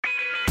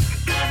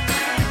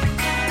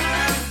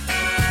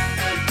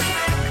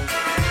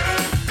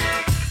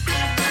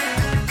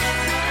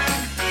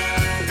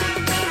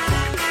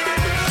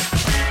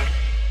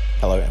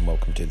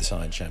to the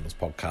Science Shambles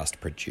podcast.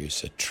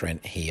 Producer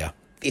Trent here.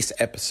 This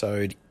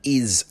episode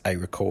is a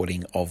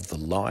recording of the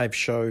live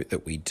show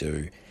that we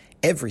do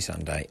every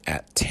Sunday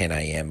at 10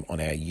 a.m. on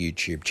our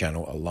YouTube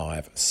channel, a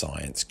live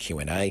science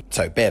Q&A.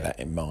 So bear that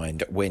in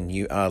mind when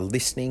you are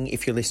listening.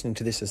 If you're listening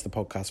to this as the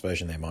podcast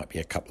version, there might be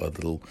a couple of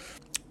little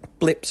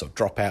blips or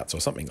dropouts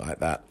or something like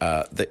that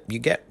that you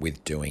get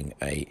with doing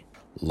a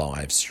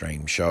live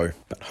stream show.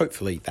 But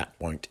hopefully that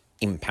won't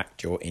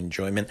impact your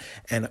enjoyment.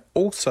 And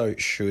also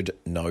should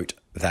note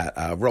that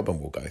Robin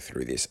will go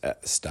through this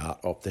at the start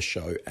of the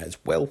show as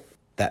well,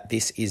 that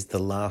this is the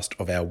last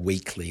of our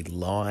weekly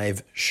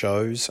live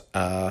shows.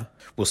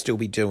 We'll still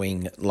be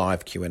doing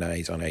live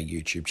Q&As on our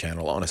YouTube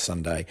channel on a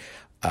Sunday,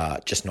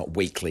 just not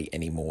weekly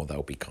anymore.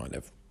 They'll be kind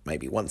of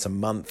maybe once a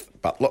month,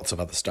 but lots of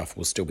other stuff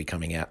will still be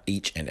coming out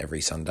each and every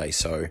Sunday.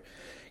 So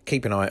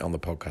keep an eye on the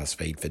podcast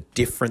feed for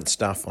different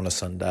stuff on a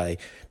Sunday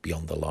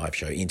beyond the live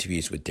show,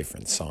 interviews with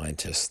different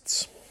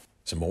scientists,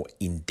 some more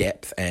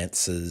in-depth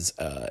answers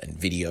and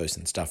videos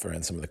and stuff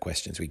around some of the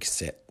questions we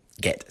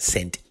get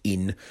sent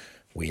in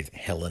with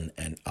Helen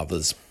and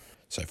others.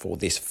 So for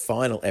this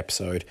final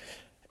episode,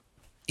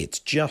 it's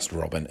just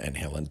Robin and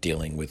Helen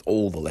dealing with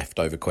all the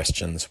leftover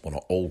questions. Well,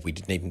 not all, we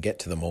didn't even get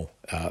to them all,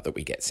 that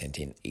we get sent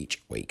in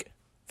each week.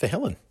 For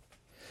Helen,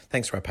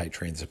 thanks to our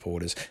Patreon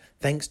supporters.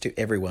 Thanks to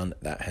everyone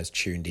that has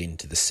tuned in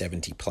to the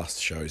 70 plus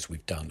shows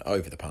we've done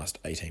over the past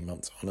 18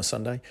 months on a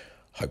Sunday.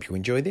 Hope you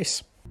enjoy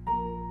this.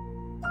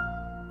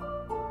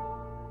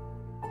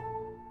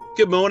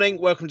 Good morning.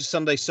 Welcome to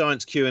Sunday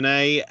Science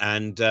Q&A,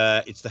 and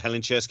it's the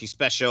Helen Czerski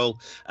special.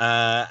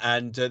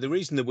 The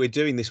reason that we're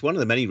doing this, one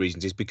of the many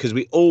reasons, is because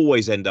we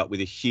always end up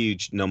with a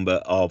huge number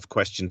of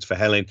questions for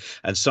Helen.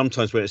 And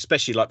sometimes,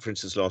 especially like, for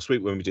instance, last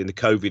week when we were doing the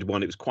COVID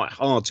one, it was quite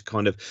hard to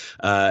kind of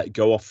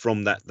go off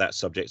from that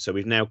subject. So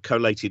we've now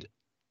collated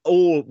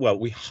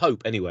we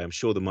hope anyway. I'm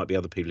sure there might be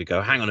other people who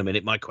go, hang on a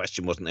minute, my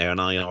question wasn't there and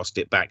I asked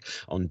it back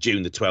on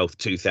June the 12th,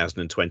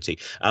 2020.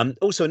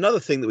 Also, another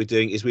thing that we're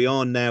doing is we've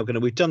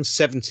done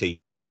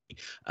 70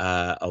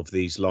 of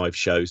these live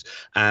shows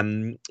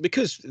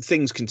because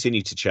things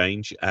continue to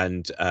change,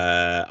 and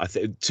I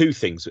think two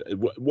things.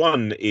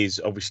 One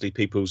is obviously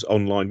people's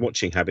online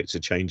watching habits are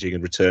changing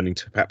and returning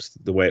to perhaps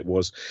the way it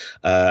was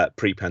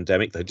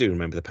pre-pandemic. They do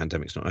remember the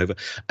pandemic's not over,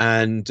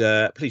 and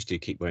please do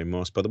keep wearing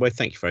masks, by the way.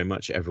 Thank you very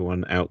much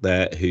everyone out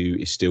there who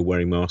is still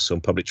wearing masks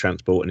on public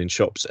transport and in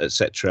shops,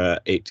 etc.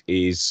 It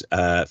is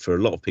for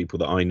a lot of people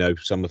that I know,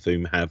 some of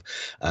whom have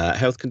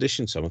health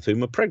conditions, some of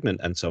whom are pregnant,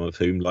 and some of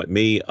whom, like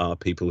me, are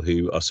people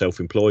who are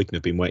self-employed and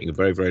have been waiting a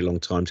very, very long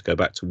time to go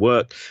back to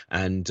work.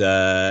 And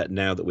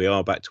now that we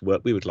are back to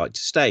work, we would like to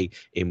stay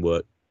in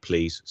work,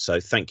 please. So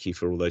thank you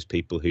for all those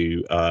people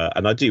who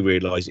and I do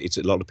realise it's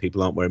a lot of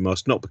people aren't wearing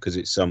masks, not because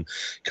it's some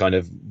kind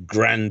of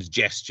grand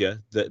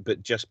gesture,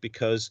 but just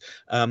because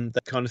they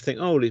kind of think,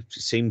 oh, it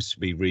seems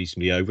to be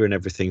reasonably over and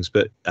everything's,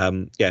 but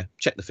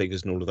check the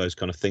figures and all of those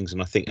kind of things.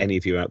 And I think any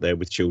of you out there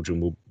with children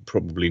will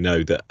probably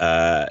know that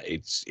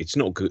it's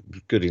not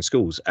good in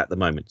schools at the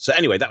moment. So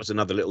anyway, that was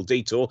another little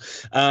detour.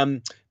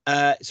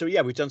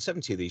 We've done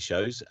 70 of these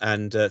shows,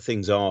 and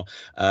things are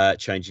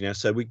changing now.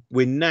 So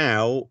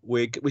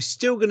we're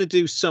still going to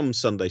do some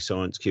Sunday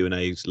Science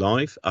Q&As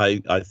live.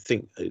 I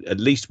think at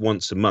least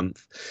once a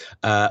month,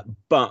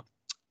 but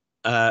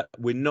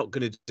we're not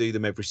going to do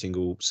them every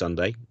single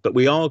Sunday, but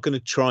we are going to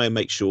try and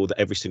make sure that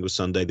every single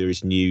Sunday there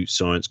is new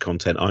science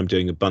content. I'm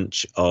doing a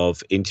bunch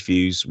of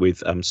interviews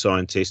with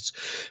scientists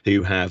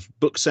who have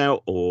books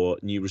out or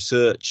new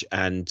research,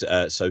 and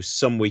so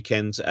some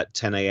weekends at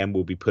 10 a.m.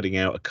 we'll be putting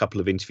out a couple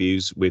of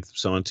interviews with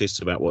scientists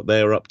about what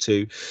they're up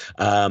to,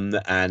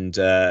 and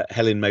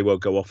Helen may well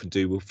go off and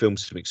we'll film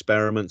some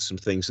experiments, some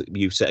things that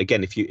you've said.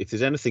 Again, if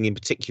there's anything in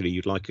particular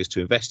you'd like us to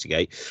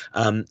investigate,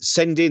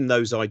 send in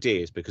those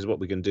ideas, because what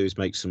we're going to do is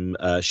make some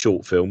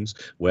short films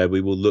where we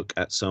will look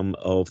at some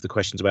of the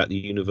questions about the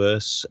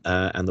universe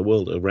and the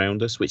world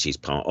around us, which is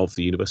part of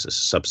the universe, a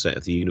subset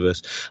of the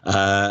universe,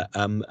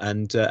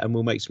 and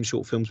we'll make some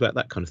short films about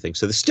that kind of thing.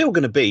 So there's still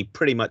going to be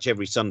pretty much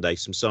every Sunday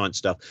some science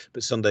stuff,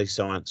 but Sunday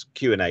Science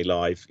Q&A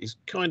live is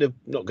kind of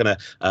not going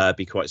to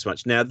be quite so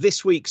much. Now,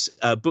 this week's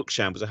book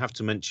shambles, I have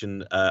to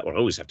mention, I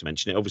always have to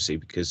mention it, obviously,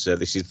 because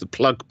this is the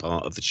plug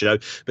part of the show,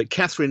 but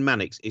Catherine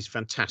Mannix is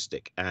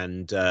fantastic,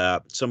 and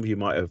some of you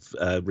might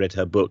have read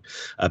her book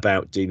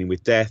about dealing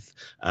with death,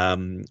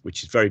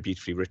 which is very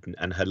beautifully written,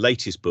 and her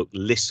latest book,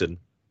 Listen,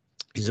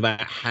 is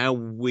about how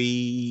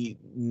we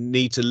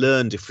need to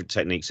learn different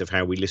techniques of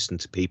how we listen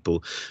to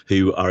people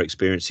who are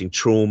experiencing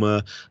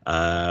trauma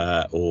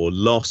or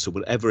loss or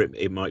whatever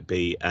it might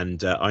be.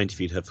 And I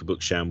interviewed her for Book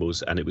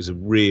Shambles, and it was a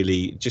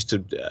really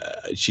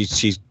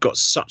she's got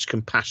such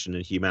compassion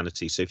and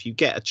humanity. So if you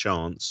get a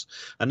chance,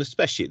 and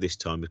especially at this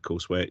time, of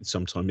course, where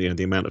sometimes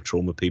the amount of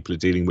trauma people are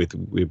dealing with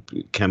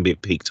can be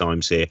at peak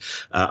times here,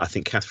 I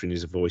think Catherine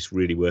is a voice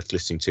really worth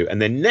listening to.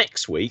 And then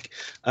next week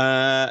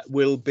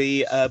will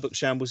be Book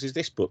Shambles is this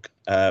this book,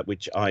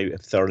 which I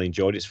have thoroughly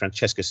enjoyed. It's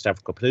Francesca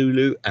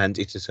Stavrakopoulou, and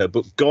it is her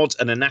book God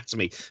and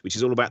Anatomy, which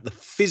is all about the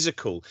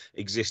physical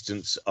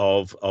existence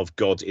of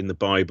God in the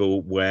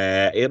Bible,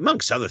 where,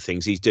 amongst other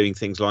things, he's doing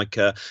things like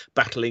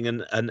battling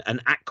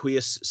an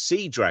aqueous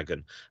sea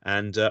dragon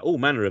and all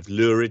manner of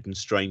lurid and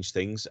strange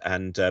things,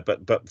 and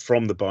but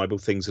from the Bible,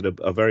 things that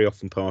are very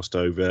often passed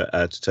over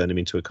to turn him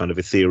into a kind of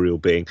ethereal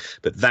being.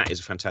 But that is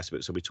a fantastic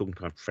book. So we're talking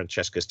about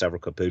Francesca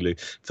Stavrakopoulou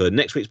for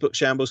next week's Book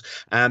Shambles.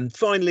 And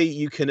finally,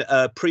 you can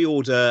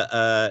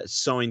pre-order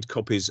signed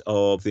copies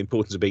of The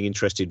Importance of Being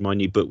Interested, my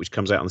new book, which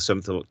comes out on the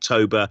 7th of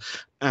October.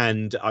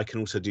 And I can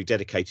also do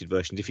dedicated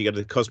versions. If you go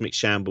to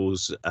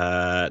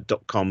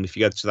thecosmicshambles.com, if you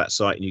go to that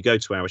site and you go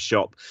to our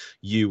shop,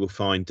 you will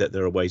find that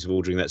there are ways of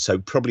ordering that. So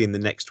probably in the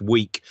next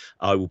week,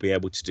 I will be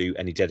able to do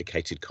any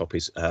dedicated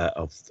copies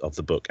of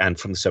the book. And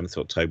from the 7th of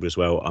October as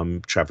well,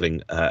 I'm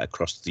travelling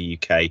across the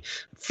UK.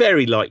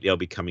 Very likely I'll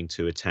be coming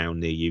to a town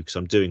near you, because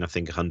I'm doing, I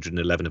think,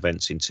 111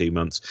 events in 2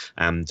 months,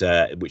 and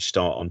which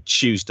start on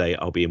Tuesday.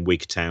 I'll be in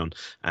Wigtown,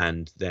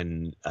 and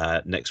then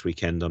next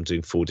weekend I'm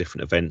doing 4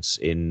 different events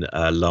in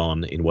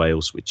Larne in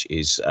Wales, which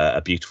is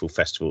a beautiful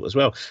festival as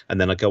well. And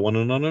then I go on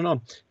and on and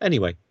on.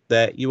 Anyway,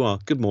 there you are.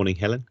 Good morning,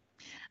 Helen.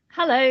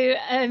 Hello.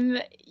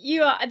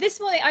 You are this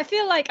morning. I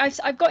feel like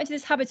I've got into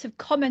this habit of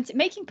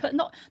making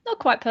not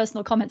quite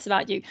personal comments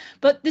about you,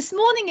 but this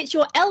morning it's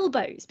your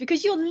elbows,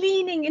 because you're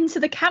leaning into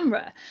the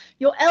camera.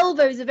 Your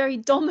elbows are very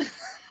dominant.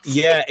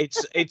 Yeah,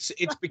 it's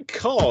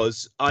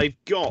because I've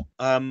got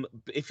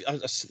if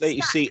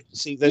you see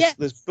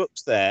there's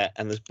books there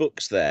and there's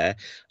books there,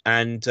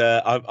 and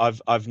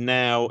I've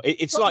now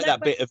it's like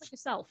that bit of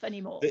yourself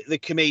anymore. The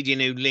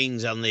comedian who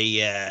leans on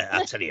the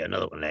I'll tell you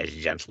another one, ladies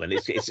and gentlemen.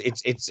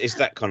 It's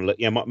that kind of look.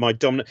 Yeah, my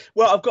dominant.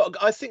 Well,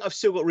 I think I've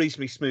still got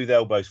reasonably smooth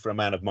elbows for a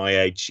man of my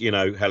age,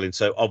 Helen.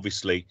 So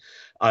obviously,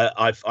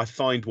 I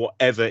find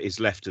whatever is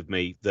left of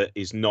me that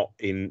is not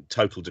in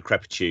total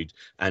decrepitude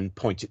and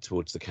point it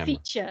towards the camera.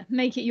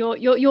 Make it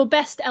your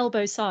best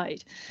elbow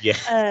side.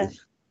 Yeah.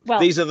 Well,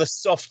 these are the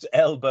soft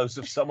elbows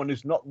of someone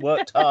who's not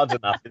worked hard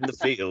enough in the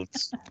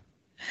fields.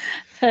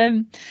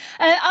 I'm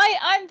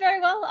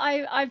very well.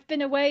 I've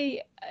been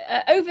away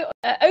out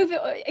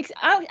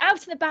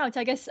and about.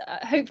 I guess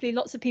hopefully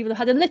lots of people have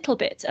had a little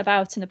bit of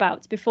out and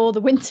about before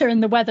the winter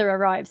and the weather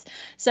arrives.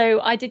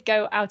 So I did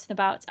go out and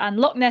about, and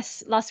Loch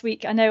Ness last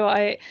week. I know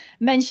I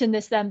mentioned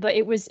this then, but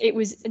it was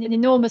an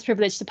enormous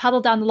privilege to paddle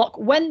down the loch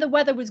when the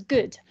weather was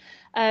good.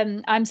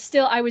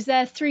 I was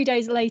there 3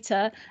 days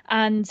later,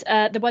 and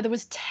the weather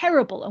was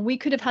terrible, and we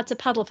could have had to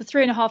paddle for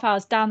 3.5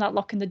 hours down that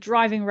loch in the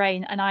driving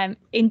rain, and I am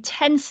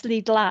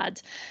intensely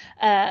glad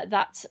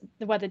that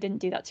the weather didn't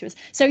do that to us.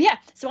 So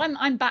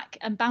I'm back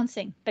and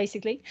bouncing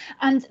basically.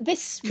 And I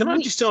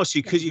just ask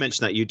you, because you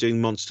mentioned that you're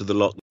doing Monster the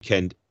Loch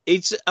weekend,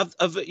 it's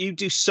you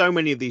do so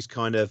many of these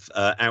kind of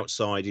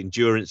outside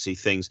endurance-y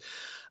things.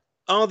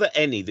 Are there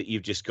any that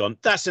you've just gone,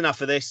 that's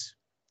enough of this?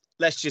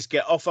 Let's just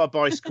get off our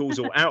bicycles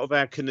or out of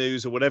our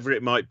canoes or whatever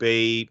it might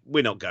be.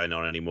 We're not going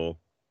on anymore.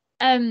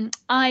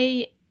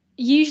 I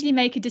usually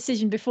make a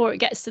decision before it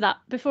gets to that.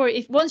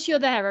 Once you're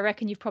there, I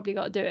reckon you've probably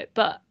got to do it.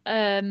 But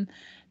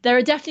there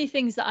are definitely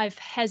things that I've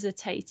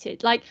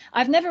hesitated. Like,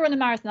 I've never run a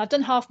marathon. I've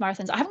done half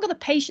marathons. I haven't got the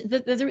patience.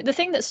 The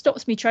thing that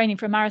stops me training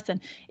for a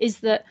marathon is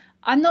that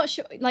I'm not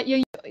sure.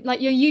 You're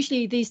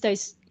usually these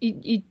days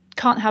you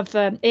can't have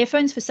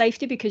earphones for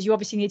safety, because you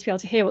obviously need to be able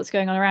to hear what's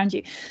going on around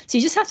you. So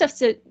you just have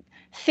to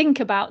think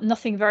about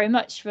nothing very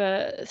much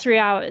for 3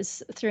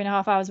 hours,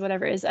 3.5 hours,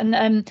 whatever it is. And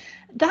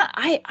that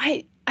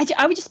I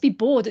would just be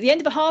bored at the end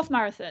of a half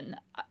marathon.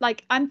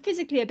 Like, I'm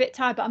physically a bit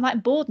tired, but I'm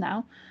like bored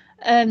now.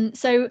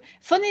 So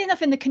funnily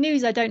enough, in the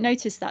canoes, I don't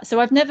notice that. So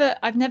I've never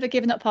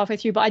given up halfway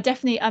through, but I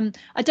definitely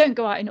I don't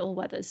go out in all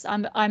weathers.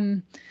 I'm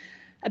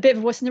a bit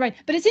of a wuss in the rain.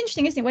 But it's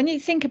interesting, isn't it, when you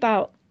think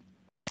about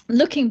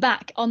looking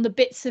back on the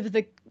bits of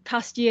the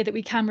past year that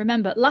we can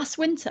remember. Last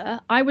winter,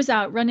 I was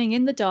out running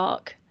in the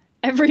dark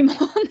every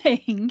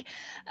morning,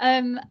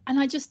 and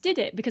I just did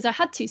it because I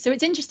had to. So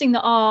it's interesting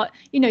that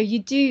you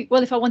do,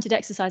 well, if I wanted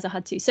exercise, I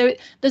had to. So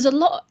there's a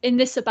lot in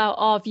this about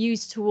our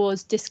views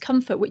towards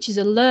discomfort, which is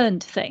a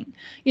learned thing.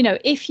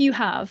 If you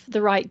have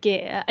the right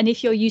gear and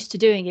if you're used to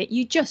doing it,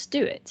 you just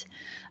do it.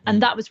 And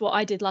that was what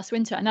I did last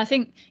winter. And I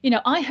think,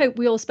 I hope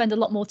we all spend a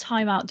lot more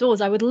time outdoors.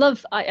 I would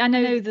love, I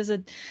know there's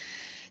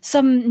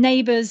some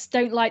neighbours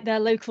don't like their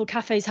local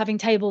cafes having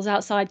tables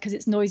outside because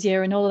it's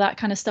noisier and all of that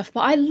kind of stuff. But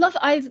I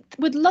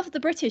would love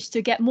the British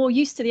to get more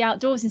used to the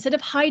outdoors instead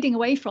of hiding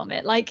away from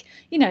it. Like,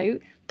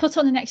 put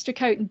on an extra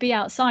coat and be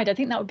outside. I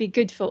think that would be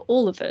good for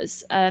all of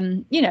us.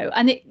 And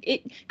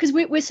it because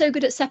we're so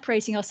good at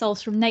separating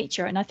ourselves from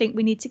nature. And I think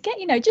we need to get,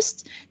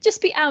 just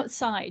be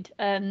outside,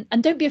 and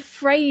don't be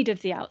afraid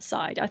of the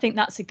outside. I think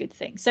that's a good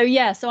thing. So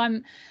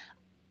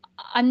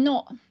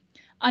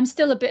I'm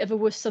still a bit of a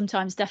wuss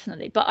sometimes,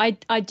 definitely, but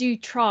I do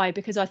try,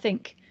 because I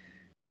think,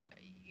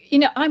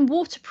 I'm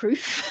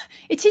waterproof.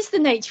 It is the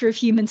nature of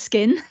human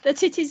skin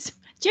that it is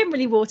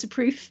generally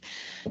waterproof.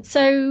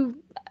 So,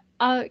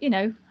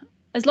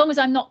 as long as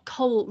I'm not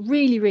cold,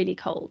 really, really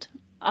cold,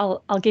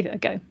 I'll give it a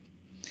go.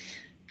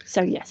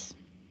 So yes.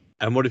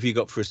 And what have you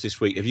got for us this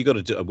week? Have you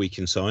got a week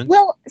in science?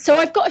 Well, so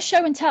I've got a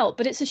show and tell,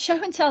 but it's a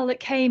show and tell that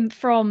came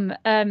from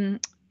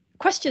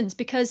questions,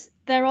 because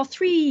there are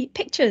 3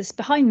 pictures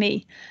behind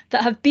me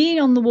that have been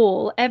on the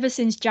wall ever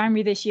since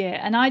January this year,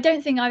 and I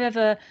don't think I've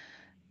ever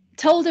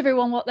told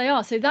everyone what they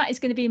are. So that is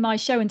going to be my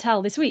show and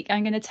tell this week.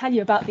 I'm going to tell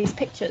you about these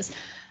pictures.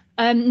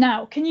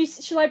 Now,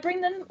 shall I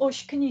bring them, or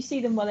can you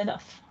see them well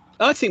enough?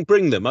 I think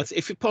bring them,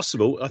 if it's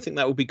possible. I think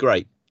that would be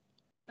great.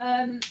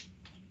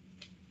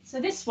 So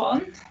this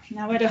one,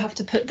 now where do I have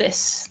to put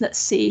this? Let's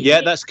see.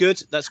 Yeah, that's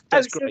good. That's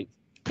great.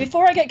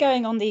 Before I get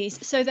going on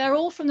these, so they're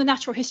all from the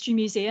Natural History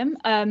Museum.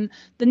 The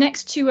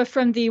next 2 are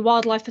from the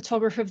Wildlife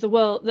Photographer of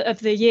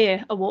the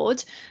Year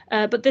Award,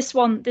 but this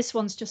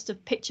one's just a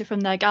picture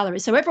from their gallery.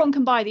 So everyone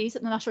can buy these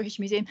at the Natural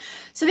History Museum.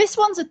 So this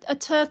one's a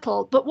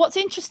turtle, but what's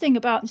interesting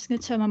about, I'm just going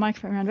to turn my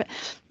microphone around a bit.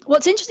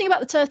 What's interesting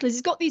about the turtle is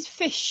it's got these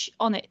fish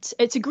on it.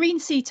 It's a green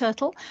sea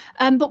turtle,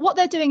 but what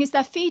they're doing is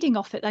they're feeding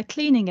off it, they're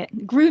cleaning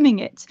it, grooming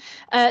it.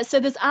 So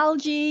there's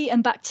algae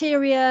and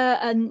bacteria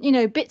and,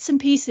 bits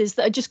and pieces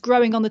that are just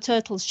growing on the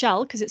turtle's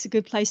shell because it's a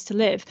good place to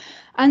live.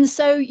 And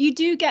so you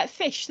do get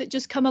fish that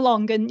just come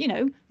along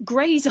and,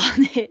 graze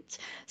on it.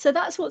 So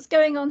that's what's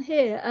going on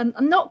here.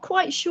 I'm not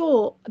quite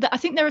sure. I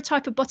think they're a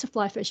type of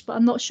butterfly fish, but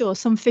I'm not sure.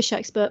 Some fish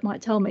expert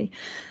might tell me.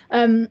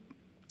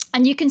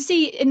 And you can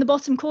see in the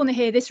bottom corner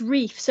here, this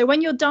reef. So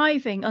when you're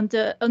diving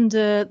under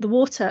the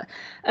water,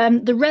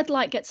 the red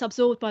light gets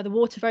absorbed by the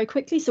water very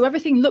quickly. So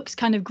everything looks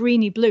kind of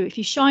greeny blue. If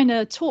you shine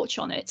a torch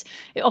on it,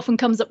 it often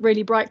comes up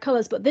really bright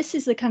colours. But this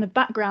is the kind of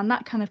background,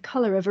 that kind of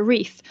colour of a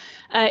reef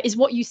is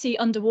what you see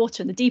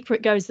underwater. And the deeper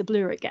it goes, the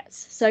bluer it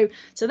gets. So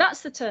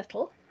that's the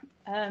turtle.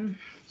 I'm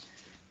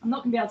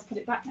not going to be able to put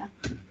it back now.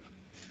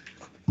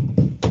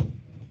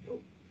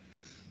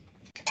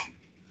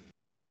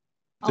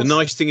 The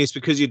nice thing is,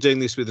 because you're doing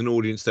this with an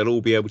audience, they'll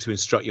all be able to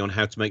instruct you on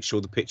how to make sure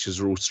the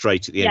pictures are all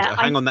straight at the end.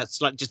 Hang on, that's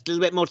just a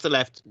little bit more to the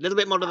left. A little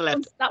bit more to the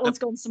left. That one's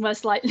gone somewhere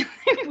slightly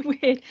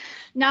weird.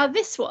 Now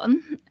this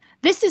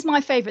is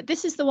my favourite.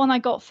 This is the one I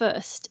got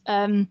first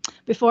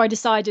before I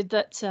decided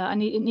that I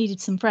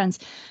needed some friends.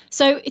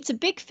 So it's a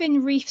big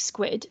fin reef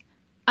squid.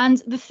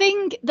 And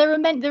there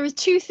are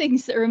 2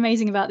 things that are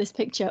amazing about this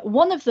picture.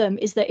 One of them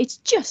is that it's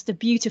just a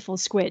beautiful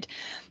squid.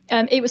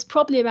 It was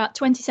probably about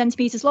 20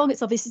 centimetres long.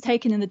 It's obviously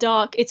taken in the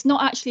dark. It's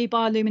not actually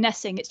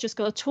bioluminescing. It's just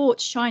got a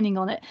torch shining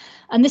on it.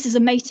 And this is a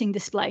mating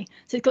display.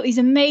 So it's got these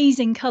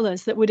amazing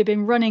colours that would have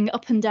been running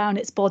up and down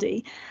its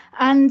body.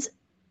 And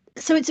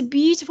so it's a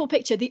beautiful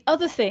picture. The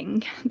other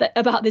thing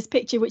about this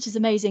picture, which is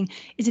amazing,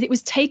 is that it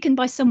was taken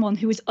by someone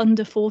who was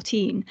under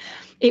 14.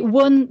 It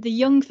won the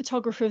Young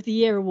Photographer of the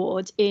Year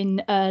award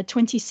in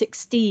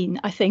 2016,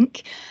 I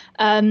think.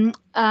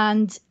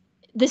 And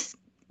this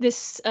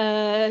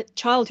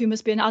child, who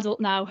must be an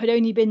adult now, had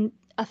only been,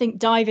 I think,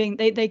 diving.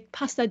 They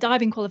passed their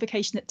diving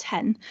qualification at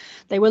 10.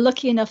 They were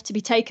lucky enough to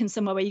be taken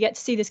somewhere where you get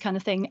to see this kind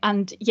of thing.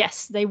 And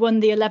yes, they won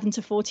the 11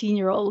 to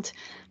 14-year-old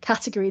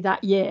category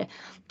that year.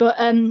 But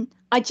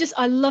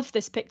I love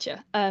this picture.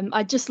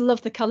 I just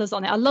love the colours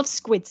on it. I love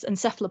squids and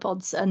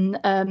cephalopods and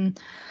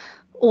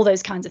all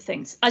those kinds of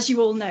things. As you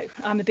all know,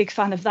 I'm a big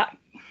fan of that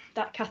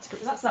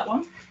category. That's that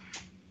one.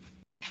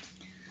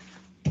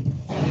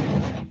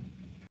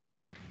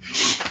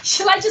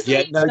 Shall I just?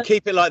 Yeah, no,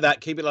 keep it like that.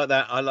 Keep it like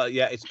that.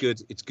 Yeah, it's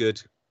good. It's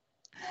good.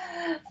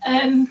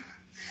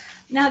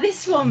 Now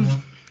this one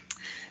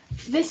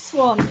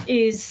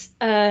is,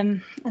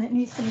 and it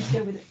needs something to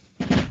go with it.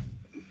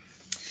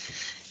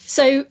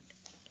 So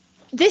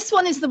this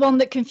one is the one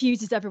that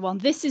confuses everyone.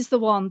 This is the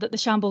one that the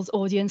Shambles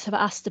audience have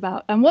asked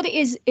about. And what it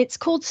is, it's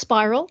called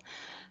Spiral.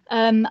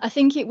 I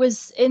think it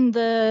was in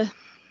the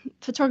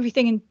photography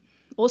thing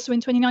also in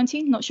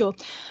 2019, not sure.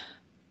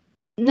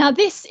 Now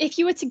this, if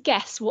you were to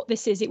guess what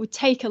this is, it would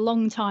take a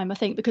long time, I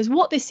think, because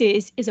what this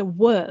is a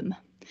worm.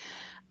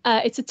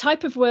 It's a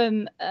type of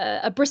worm,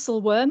 a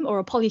bristle worm or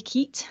a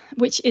polychaete,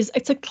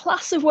 it's a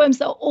class of worms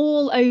that are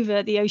all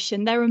over the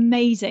ocean. They're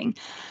amazing,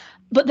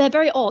 but they're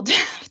very odd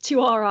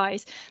to our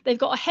eyes. They've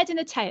got a head and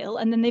a tail,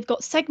 and then they've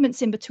got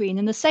segments in between,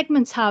 and the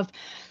segments have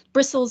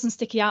bristles and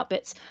sticky out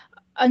bits.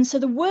 And so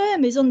the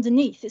worm is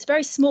underneath. It's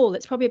very small.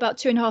 It's probably about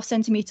 2.5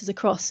 centimetres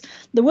across.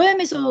 The worm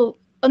is all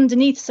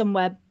underneath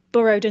somewhere,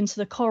 burrowed into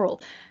the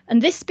coral.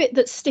 And this bit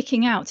that's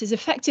sticking out is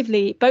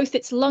effectively both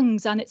its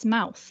lungs and its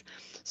mouth.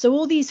 So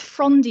all these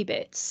frondy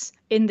bits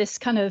in this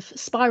kind of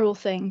spiral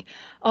thing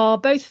are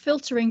both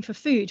filtering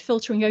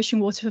ocean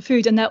water for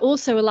food, and they're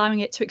also allowing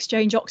it to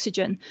exchange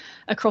oxygen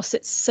across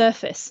its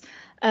surface.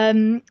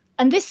 And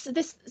so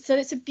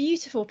it's a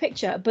beautiful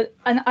picture.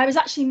 And I was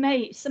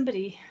actually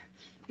somebody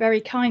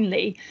very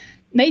kindly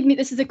made me,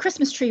 this is a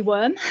Christmas tree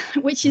worm,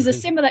 which is a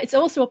similar, it's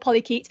also a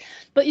polychaete,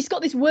 but it's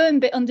got this worm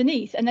bit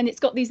underneath, and then it's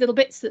got these little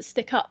bits that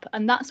stick up,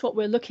 and that's what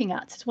we're looking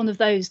at. It's one of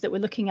those that we're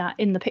looking at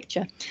in the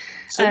picture.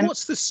 So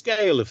what's the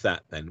scale of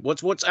that then?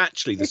 What's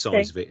actually the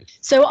size of it?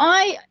 So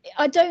I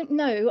don't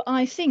know.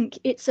 I think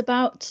it's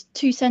about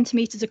 2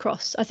 centimeters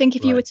across. I think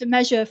if you were to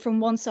measure from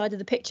one side of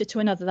the picture to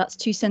another, that's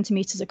 2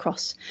 centimeters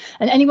across.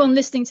 And anyone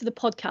listening to the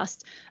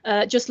podcast,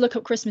 just look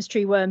up Christmas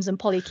tree worms and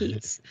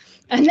polychaetes,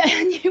 and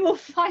then you will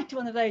find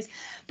one of those.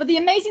 But the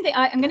amazing thing,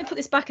 I'm going to put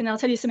this back and I'll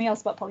tell you something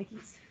else about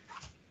polychaetes.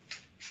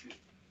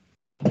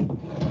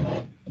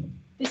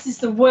 This is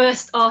the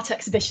worst art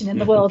exhibition in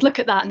the world. Look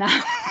at that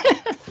now.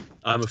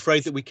 I'm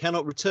afraid that we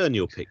cannot return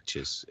your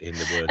pictures, in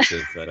the words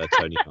of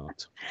Tony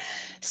Hart.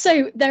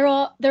 So there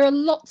are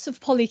lots of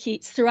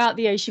polychaetes throughout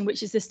the ocean,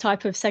 which is this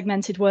type of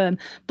segmented worm.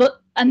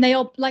 And they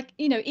are like,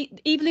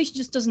 evolution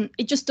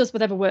just does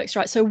whatever works,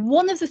 right? So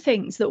one of the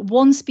things that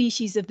one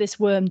species of this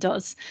worm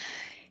does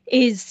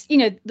is,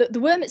 the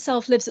worm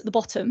itself lives at the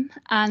bottom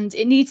and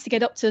it needs to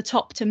get up to the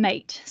top to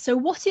mate. So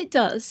what it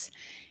does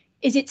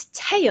is its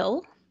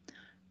tail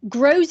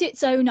grows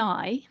its own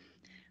eye,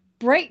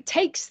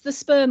 takes the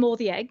sperm or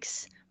the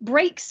eggs,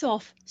 breaks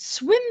off,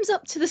 swims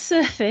up to the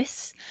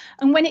surface,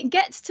 and when it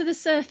gets to the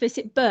surface,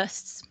 it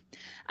bursts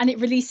and it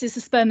releases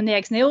the sperm and the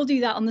eggs. And they all do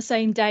that on the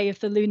same day of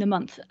the lunar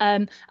month.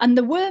 And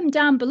the worm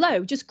down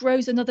below just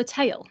grows another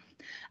tail.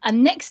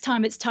 And next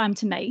time it's time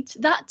to mate,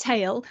 that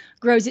tail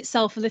grows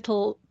itself a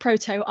little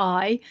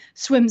proto-eye,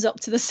 swims up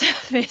to the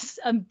surface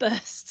and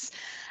bursts.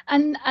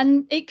 And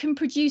it can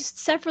produce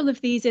several of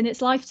these in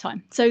its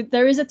lifetime. So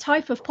there is a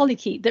type of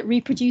polychaete that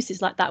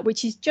reproduces like that,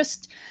 which is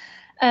just,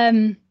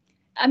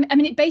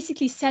 it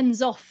basically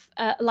sends off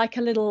like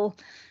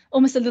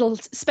almost a little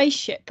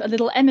spaceship, a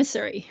little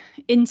emissary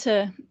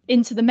into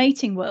the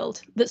mating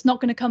world that's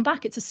not going to come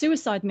back. It's a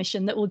suicide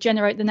mission that will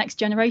generate the next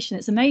generation.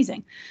 It's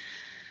amazing.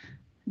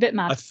 A bit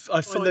mad.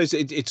 I find those,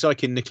 it's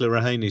like in Nicola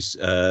Rahaney's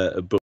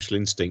Bushel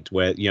Instinct,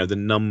 where, the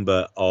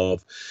number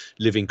of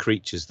living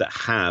creatures that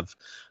have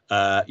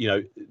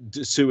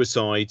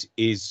suicide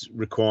is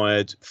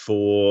required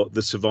for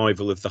the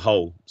survival of the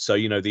whole. So,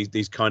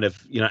 these kind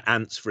of,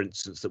 ants, for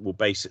instance, that will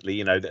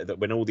basically, that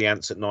when all the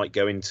ants at night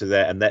go into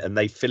there and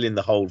they fill in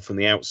the hole from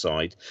the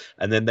outside,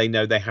 and then they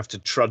know they have to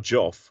trudge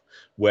off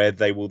where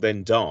they will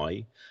then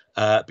die.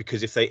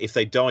 Because if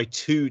they die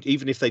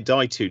even if they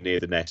die too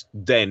near the nest,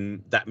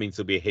 then that means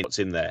there'll be a hint what's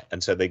in there,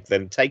 and so they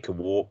then take a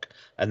walk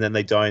and then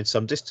they die in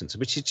some distance,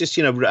 which is just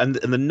and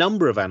the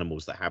number of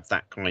animals that have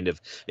that kind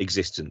of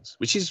existence,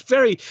 which is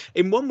very,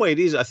 in one way it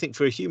is, I think,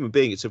 for a human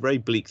being, it's a very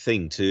bleak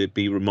thing to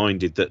be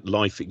reminded that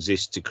life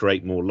exists to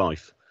create more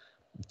life.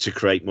 To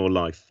create more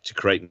life.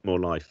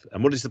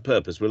 And what is the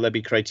purpose? Will they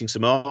be creating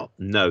some art?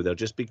 No, they'll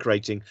just be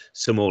creating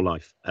some more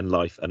life and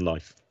life and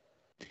life.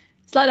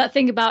 It's like that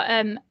thing about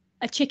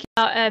a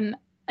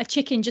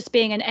chicken just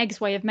being an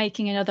egg's way of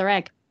making another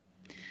egg.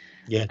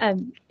 Yeah.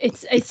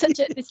 It's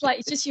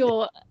just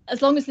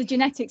as long as the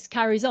genetics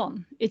carries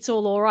on, it's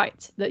all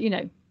right. That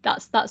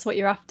that's what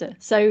you're after.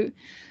 So,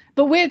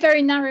 but we're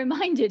very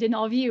narrow-minded in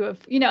our view of,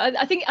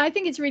 I think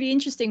it's really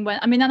interesting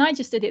and I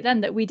just did it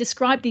then, that we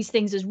describe these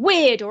things as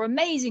weird or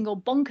amazing or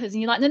bonkers,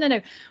 and you're like,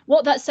 no.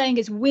 What that's saying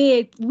is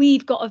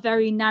we've got a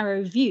very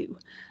narrow view.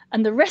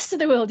 And the rest of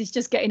the world is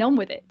just getting on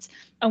with it.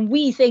 And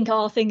we think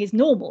our thing is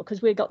normal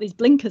because we've got these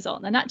blinkers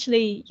on. And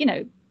actually,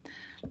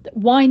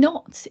 why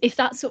not? If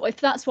that's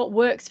what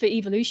works for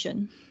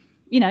evolution,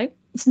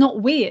 it's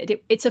not weird.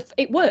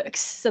 It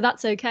works. So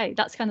that's okay.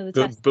 That's kind of the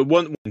test. But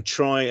one,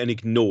 try and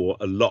ignore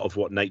a lot of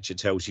what nature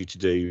tells you to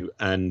do,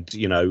 and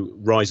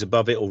rise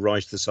above it or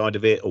rise to the side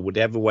of it, or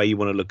whatever way you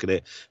want to look at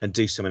it, and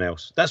do something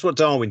else. That's what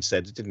Darwin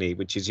said, didn't he?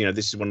 Which is,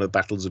 this is one of the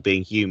battles of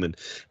being human,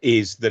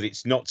 is that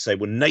it's not to say,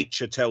 well,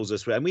 nature tells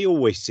us, and we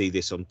always see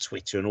this on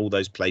Twitter and all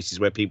those places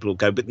where people will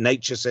go, but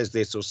nature says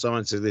this or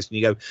science says this, and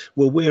you go,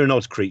 well, we're an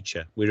odd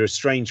creature, we're a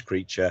strange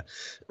creature,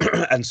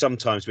 and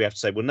sometimes we have to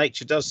say, well,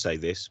 nature does say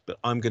this, but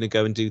I'm going to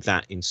go and do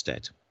that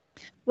instead.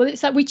 Well,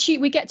 it's like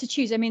we get to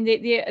choose. I mean,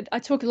 I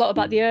talk a lot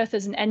about the Earth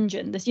as an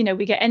engine. There's,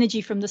 we get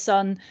energy from the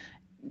sun,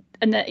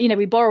 and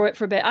we borrow it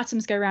for a bit.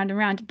 Atoms go round and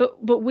round,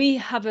 but we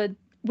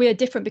are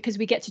different because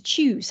we get to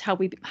choose how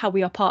we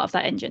are part of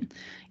that engine.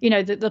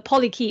 The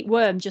polychaete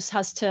worm just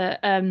has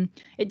to.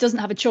 It doesn't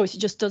have a choice. It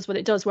just does what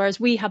it does. Whereas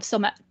we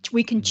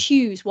can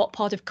choose what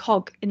part of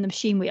cog in the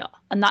machine we are,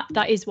 and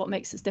that is what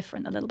makes us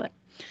different a little bit.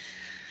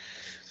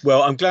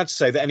 Well, I'm glad to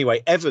say that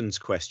anyway, Evan's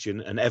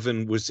question, and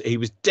Evan was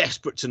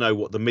desperate to know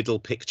what the middle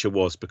picture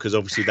was, because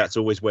obviously that's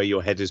always where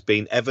your head has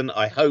been. Evan,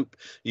 I hope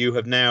you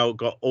have now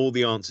got all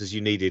the answers you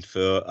needed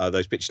for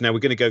those pictures. Now we're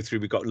going to go through,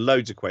 we've got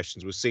loads of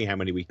questions. We'll see how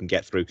many we can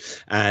get through.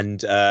 And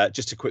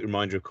just a quick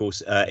reminder, of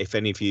course, if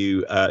any of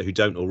you who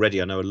don't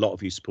already, I know a lot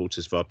of you support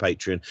us via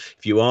Patreon.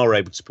 If you are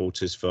able to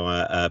support us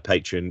via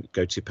Patreon,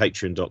 go to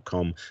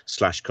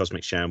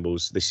patreon.com/Cosmic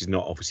Shambles. This is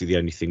not obviously the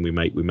only thing we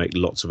make. We make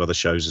lots of other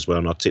shows as well,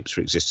 and our Tips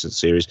for Existence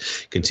series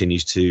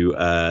continues to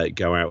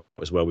go out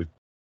as well. We've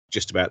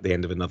just about the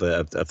end of another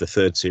of the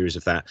third series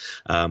of that.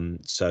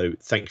 So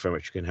thank you very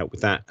much for your help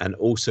with that. And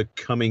also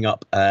coming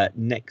up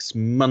next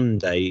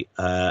Monday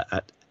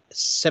at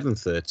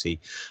 7:30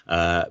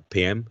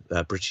 p.m.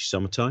 British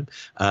summertime,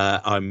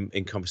 I'm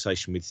in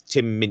conversation with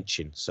Tim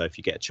Minchin. So if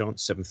you get a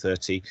chance,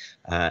 7:30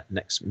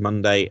 next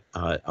Monday,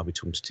 I'll be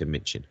talking to Tim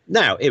Minchin.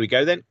 Now here we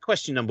go then.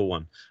 Question number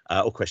one,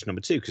 or question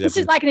number two, because this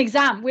is like an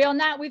exam.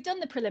 We've done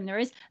the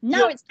preliminaries.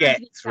 Now it's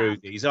time get through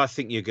these. I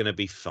think you're going to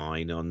be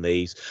fine on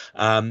these.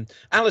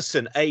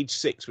 Alison, age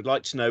 6, would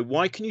like to know,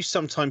 why can you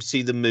sometimes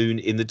see the moon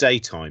in the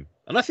daytime?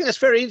 And I think that's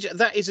very interesting.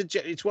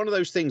 It's one of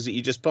those things that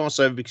you just pass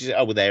over because,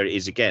 oh, well, there it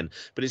is again.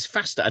 But it's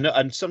fascinating,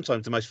 and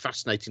sometimes the most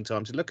fascinating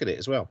time to look at it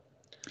as well.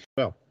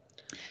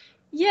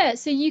 Yeah,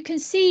 so you can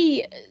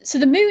see. So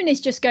the moon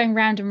is just going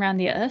round and round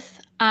the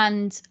Earth,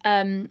 and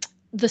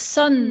the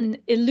sun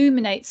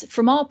illuminates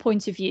from our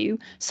point of view.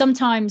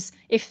 Sometimes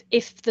if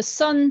it's the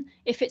sun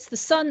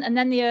and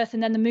then the Earth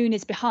and then the moon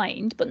is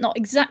behind, but not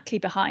exactly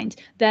behind,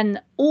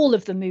 then all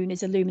of the moon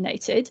is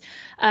illuminated,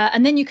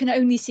 and then you can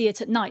only see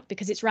it at night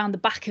because it's round the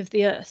back of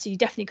the Earth, so you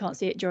definitely can't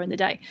see it during the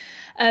day.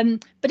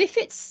 But if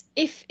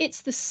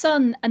it's the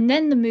sun and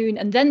then the moon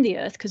and then the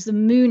Earth, because the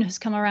moon has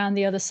come around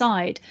the other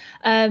side,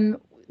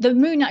 the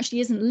moon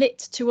actually isn't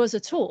lit to us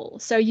at all.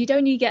 So you'd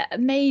only get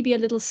maybe a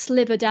little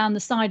sliver down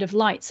the side of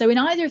light. So in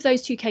either of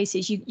those two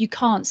cases, you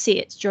can't see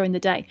it during the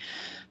day.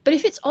 But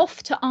if it's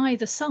off to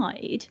either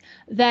side,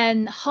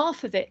 then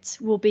half of it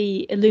will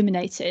be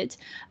illuminated.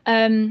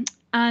 And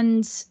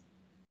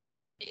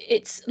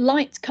its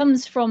light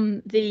comes from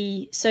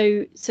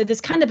so there's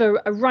kind of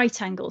a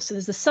right angle. So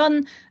there's the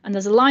sun and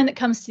there's a line that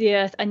comes to the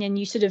Earth, and then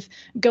you sort of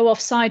go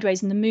off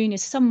sideways and the moon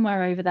is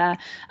somewhere over there.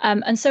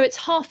 And so it's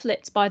half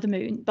lit by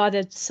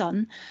the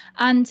sun.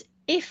 And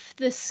if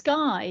the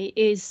sky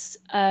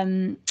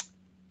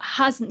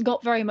hasn't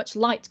got very much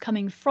light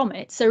coming from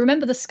it, so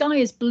remember the sky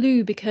is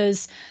blue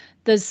because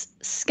there's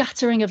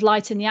scattering of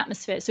light in the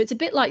atmosphere. So it's a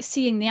bit like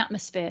seeing the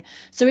atmosphere.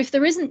 So if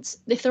there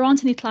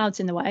aren't any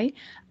clouds in the way,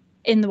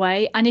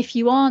 and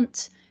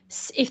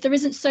if there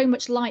isn't so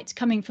much light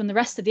coming from the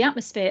rest of the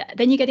atmosphere,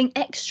 then you're getting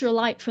extra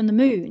light from the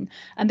moon,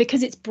 and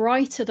because it's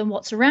brighter than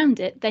what's around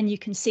it, then you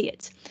can see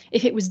it.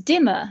 If it was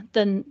dimmer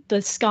than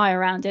the sky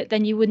around it,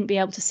 then you wouldn't be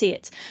able to see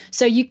it.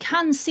 So you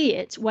can see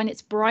it when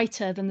it's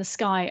brighter than the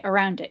sky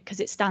around it because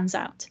it stands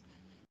out.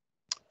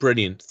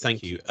 Brilliant.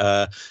 Thank you.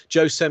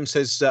 Joe Sem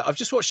says, I've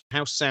just watched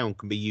how sound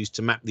can be used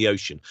to map the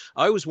ocean.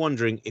 I was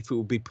wondering if it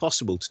would be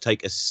possible to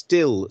take a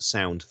still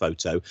sound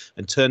photo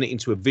and turn it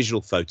into a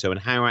visual photo,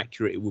 and how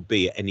accurate it would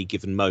be at any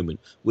given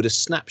moment. Would a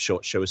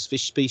snapshot show us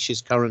fish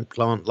species, current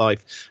plant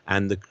life,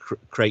 and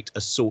create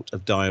a sort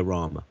of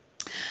diorama?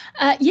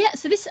 Yeah,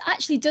 so this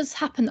actually does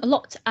happen a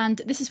lot, and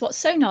this is what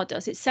sonar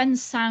does. It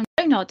sends sound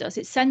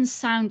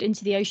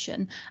into the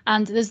ocean,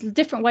 and there's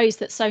different ways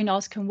that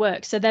sonars can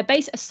work. So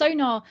a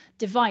sonar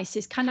device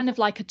is kind of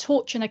like a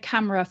torch and a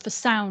camera for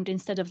sound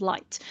instead of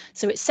light.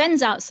 So it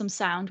sends out some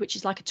sound, which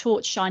is like a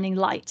torch shining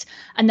light,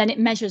 and then it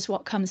measures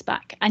what comes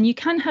back. And you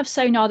can have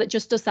sonar that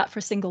just does that for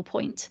a single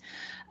point.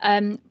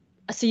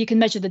 So you can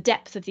measure the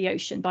depth of the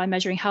ocean by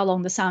measuring how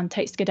long the sound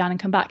takes to go down and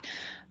come back.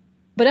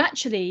 But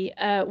actually,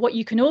 what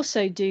you can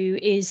also do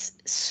is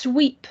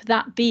sweep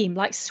that beam,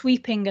 like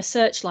sweeping a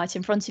searchlight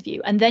in front of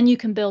you, and then you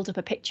can build up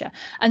a picture.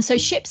 And so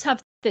ships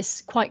have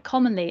this quite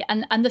commonly.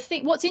 And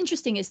what's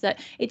interesting is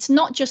that it's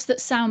not just that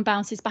sound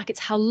bounces back,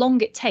 it's how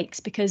long it takes,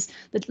 because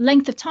the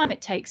length of time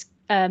it takes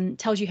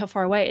tells you how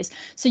far away it is.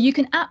 So you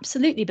can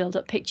absolutely build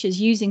up pictures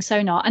using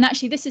sonar, and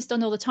actually this is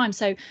done all the time.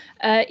 So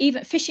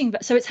even fishing,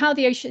 so it's how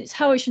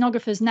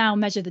oceanographers now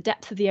measure the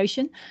depth of the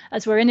ocean.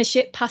 As we're in a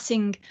ship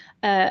passing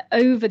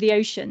over the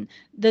ocean,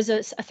 there's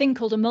a thing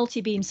called a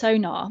multi-beam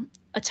sonar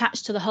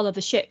attached to the hull of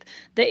the ship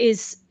that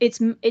is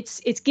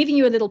it's giving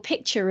you a little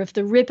picture of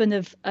the ribbon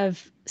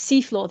of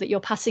seafloor that you're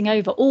passing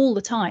over all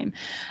the time.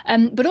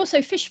 But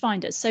also fish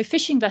finders, so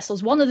fishing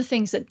vessels. One of the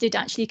things that did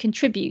actually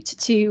contribute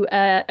to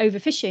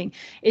overfishing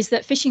is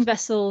that fishing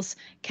vessels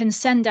can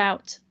send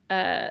out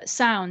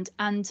sound,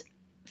 and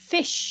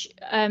fish,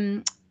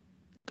 some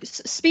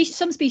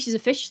species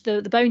of fish,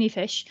 the bony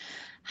fish,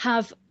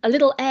 have a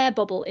little air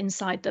bubble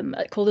inside them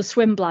called a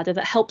swim bladder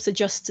that helps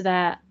adjust to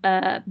their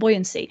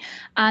buoyancy,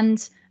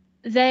 and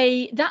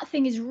that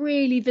thing is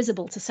really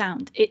visible to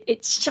sound.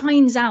 It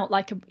shines out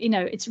like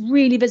it's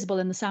really visible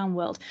in the sound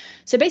world.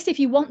 So basically, if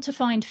you want to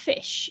find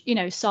fish,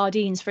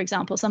 sardines, for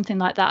example, something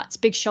like that, it's a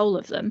big shoal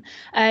of them,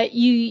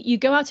 you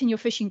go out in your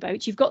fishing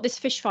boat. You've got this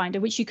fish finder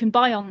which you can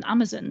buy on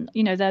Amazon.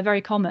 They're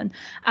very common,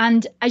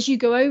 and as you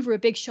go over a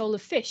big shoal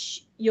of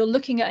fish, you're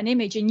looking at an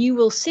image and you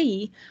will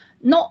see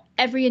not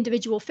every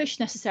individual fish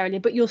necessarily,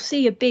 but you'll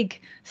see a big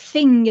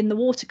thing in the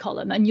water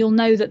column, and you'll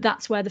know that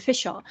that's where the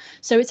fish are.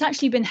 So it's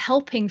actually been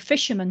helping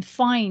fishermen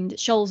find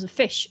shoals of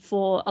fish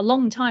for a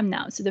long time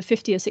now, so the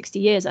 50 or 60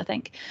 years, I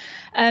think.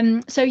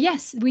 So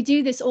yes, we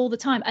do this all the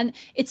time, and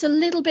it's a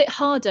little bit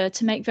harder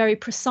to make very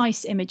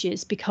precise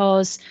images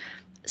because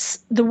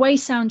the way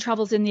sound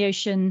travels in the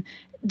ocean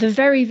the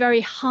very,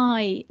 very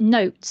high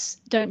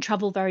notes don't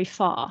travel very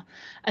far.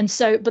 And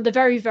so, but the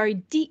very, very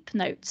deep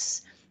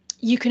notes,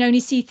 you can only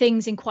see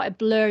things in quite a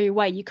blurry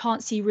way. You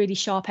can't see really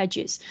sharp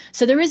edges.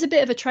 So there is a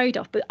bit of a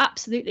trade-off, but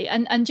absolutely.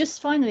 And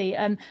just finally,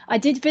 I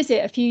did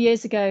visit a few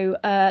years ago.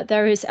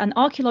 There is an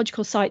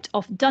archaeological site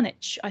off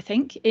Dunwich, I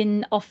think,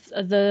 off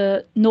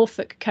the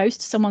Norfolk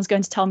coast. Someone's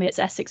going to tell me it's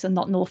Essex and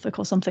not Norfolk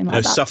or something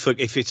like that. Suffolk.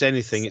 If it's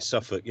anything, it's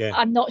Suffolk. Yeah.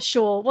 I'm not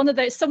sure. One of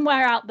those,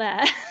 somewhere out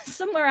there,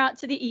 somewhere out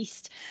to the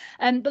east.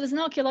 But there's an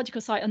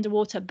archaeological site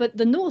underwater. But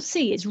the North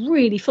Sea is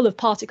really full of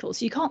particles.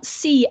 So you can't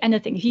see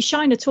anything. If you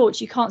shine a torch,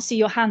 you can't see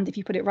your hand if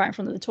you put it right in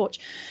front of the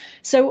torch.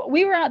 So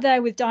we were out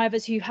there with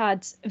divers who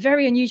had a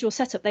very unusual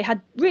setup. They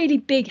had really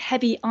big,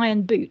 heavy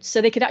iron boots,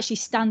 so they could actually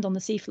stand on the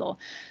seafloor.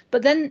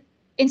 But then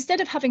instead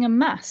of having a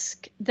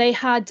mask, they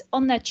had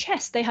on their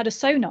chest, they had a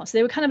sonar. So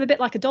they were kind of a bit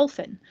like a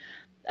dolphin.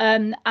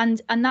 And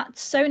that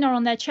sonar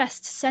on their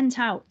chest sent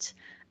out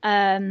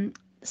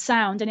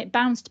sound, and it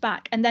bounced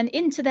back, and then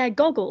into their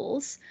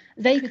goggles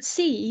they could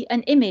see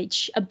an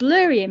image, a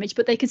blurry image,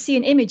 but they could see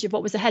an image of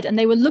what was ahead, and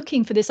they were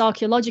looking for this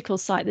archaeological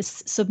site,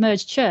 this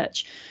submerged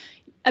church,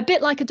 a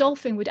bit like a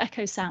dolphin would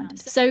echo sound.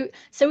 So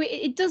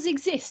it does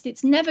exist.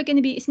 It's never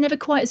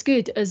quite as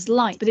good as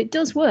light, but it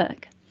does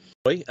work.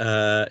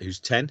 Who's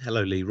 10,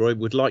 hello Leroy,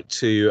 would like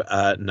to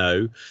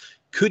know,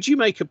 could you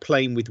make a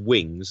plane with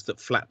wings that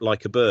flap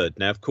like a bird?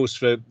 Now, of course,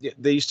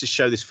 they used to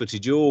show this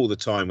footage all the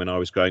time when I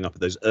was growing up.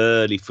 Those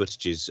early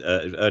footage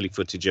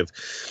of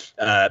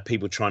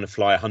people trying to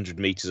fly 100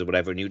 meters or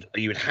whatever, and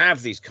you would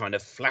have these kind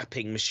of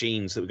flapping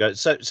machines that would go.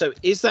 So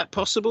is that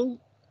possible?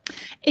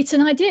 It's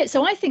an idea.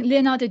 So I think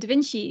Leonardo da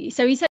Vinci.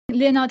 So he said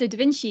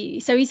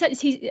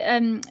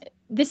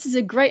this is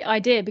a great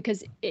idea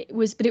because it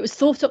was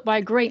thought up by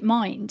a great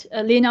mind.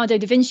 Leonardo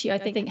da Vinci, I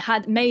think,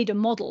 had made a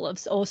model of,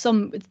 or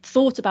some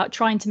thought about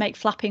trying to make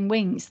flapping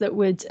wings that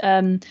would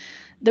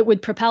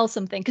propel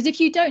something. Because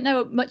if you don't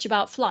know much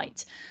about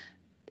flight,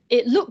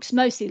 it looks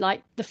mostly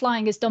like the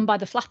flying is done by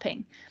the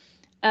flapping.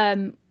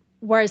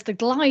 Whereas the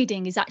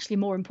gliding is actually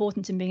more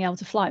important in being able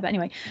to fly. But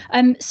anyway,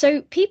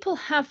 so people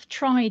have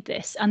tried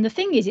this. And the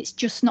thing is, it's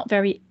just not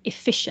very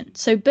efficient.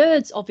 So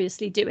birds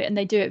obviously do it, and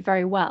they do it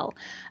very well.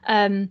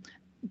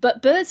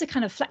 But birds are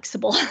kind of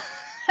flexible.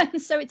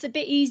 And so it's a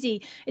bit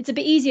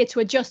easier to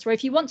adjust, where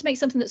if you want to make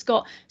something that's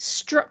got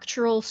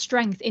structural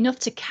strength enough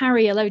to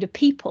carry a load of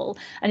people,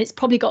 and it's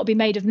probably got to be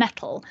made of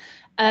metal,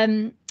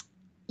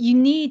 you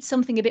need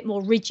something a bit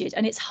more rigid,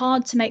 and it's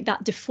hard to make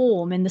that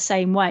deform in the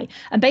same way.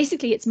 And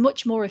basically it's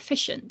much more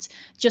efficient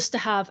just to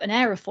have an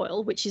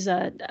aerofoil, which is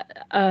a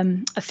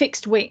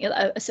fixed wing,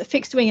 a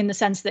fixed wing in the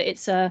sense that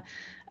it's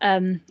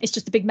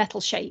just a big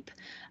metal shape.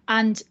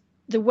 And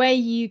the way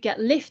you get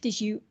lift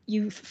is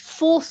you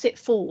force it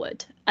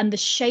forward, and the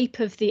shape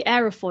of the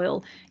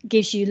aerofoil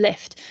gives you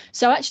lift.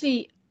 So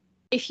actually,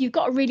 if you've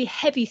got a really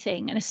heavy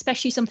thing, and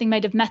especially something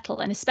made of metal,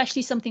 and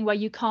especially something where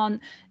you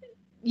can't,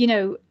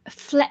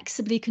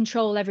 flexibly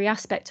control every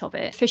aspect of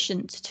it,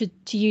 efficient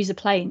to use a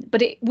plane.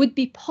 But it would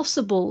be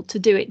possible to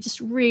do it, just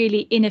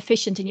really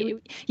inefficient, and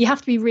you have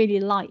to be really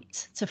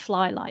light to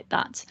fly like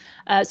that.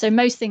 So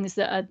most things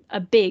that are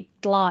big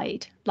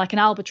glide, like an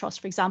albatross,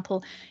 for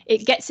example,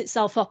 it gets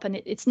itself up, and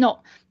it's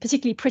not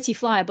particularly pretty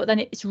flyer, but then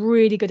it's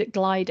really good at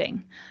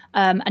gliding,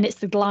 and it's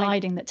the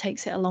gliding that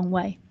takes it a long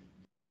way.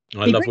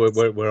 I love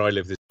where I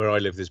live. Where I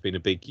live, there's been a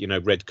big,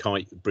 red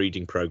kite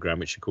breeding program,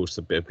 which of course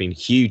have been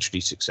hugely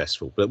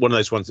successful. But one of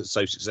those ones that's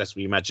so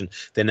successful, you imagine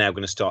they're now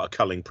going to start a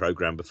culling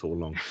program before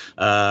long.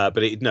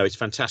 But it's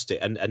fantastic,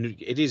 and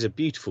it is a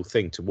beautiful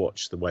thing to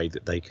watch the way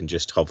that they can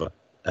just hover,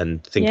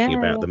 and thinking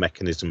about the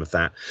mechanism of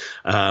that.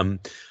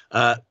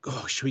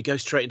 Should we go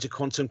straight into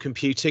quantum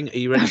computing? Are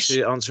you ready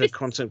to answer a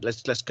quantum?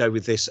 Let's go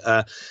with this.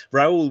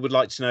 Raoul would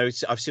like to know,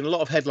 I've seen a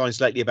lot of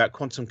headlines lately about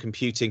quantum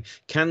computing.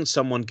 Can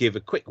someone give a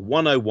quick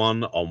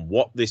 101 on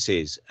what this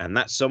is? And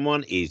that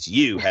someone is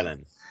you,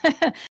 Helen.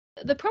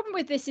 The problem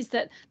with this is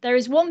that there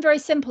is one very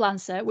simple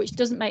answer, which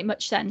doesn't make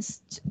much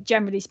sense,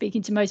 generally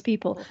speaking, to most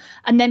people.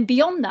 And then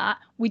beyond that,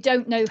 we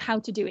don't know how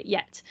to do it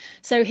yet.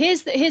 So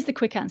here's the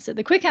quick answer.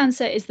 The quick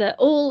answer is that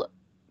all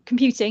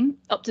computing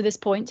up to this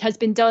point has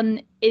been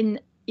done in,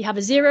 you have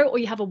a 0 or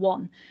you have a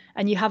 1,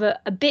 and you have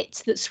a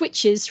bit that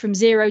switches from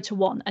 0 to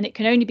 1, and it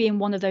can only be in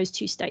one of those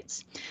two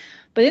states.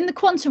 But in the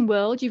quantum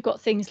world, you've got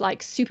things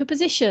like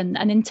superposition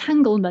and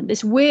entanglement,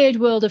 this weird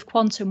world of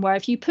quantum where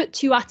if you put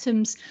two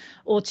atoms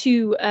or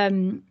two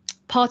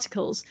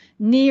particles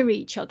near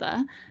each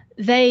other,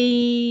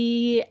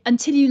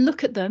 until you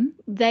look at them,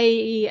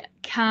 they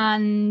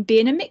can be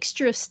in a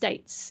mixture of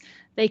states.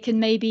 They can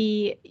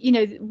maybe,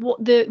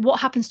 what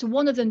happens to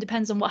one of them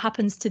depends on what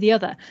happens to the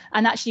other.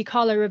 And actually,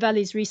 Carlo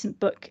Rovelli's recent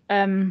book,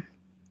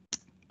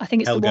 I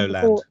think it's the one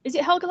before. Is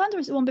it Helgoland or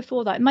is it the one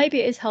before that?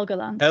 Maybe it is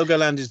Helgoland.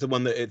 Helgoland is the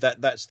one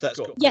that's got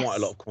quite a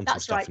lot of quantum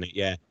stuff in it.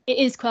 Yeah, it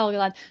is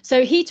Helgoland.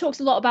 So he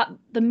talks a lot about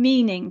the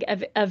meaning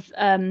of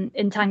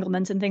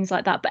entanglement and things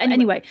like that. But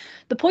anyway,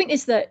 the point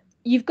is that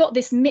you've got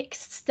this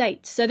mixed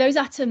state. So those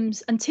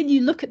atoms, until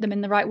you look at them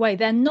in the right way,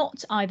 they're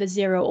not either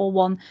 0 or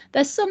 1.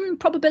 There's some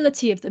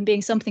probability of them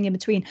being something in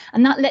between,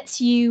 and that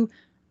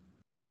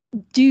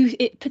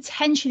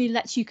potentially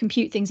lets you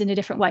compute things in a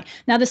different way.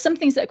 Now, there's some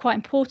things that are quite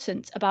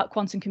important about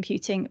quantum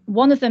computing.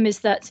 One of them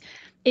is that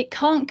it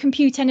can't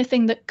compute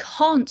anything that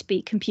can't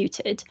be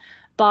computed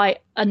by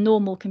a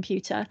normal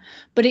computer,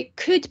 but it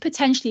could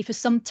potentially, for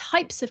some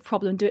types of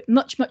problem, do it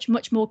much, much,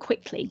 much more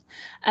quickly,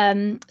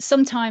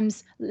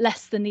 sometimes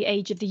less than the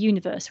age of the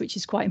universe, which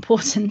is quite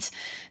important.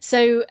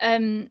 So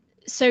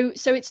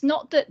it's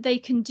not that they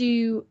can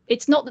do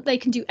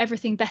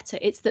everything better.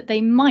 It's that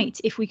they might,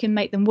 if we can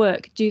make them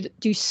work,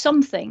 do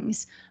some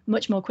things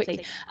much more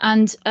quickly.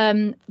 And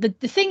the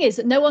thing is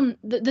that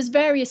there's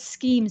various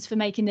schemes for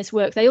making this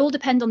work. They all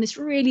depend on this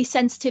really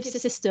sensitive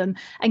system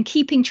and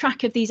keeping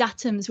track of these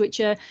atoms, which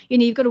are,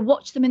 you've got to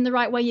watch them in the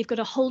right way. You've got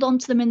to hold on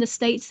to them in the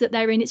states that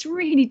they're in. It's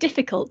really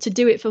difficult to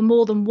do it for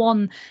more than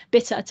one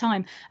bit at a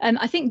time.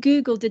 I think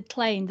Google did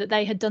claim that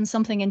they had done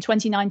something in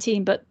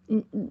 2019, but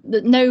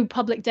that no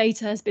public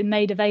data has been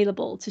made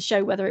available to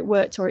show whether it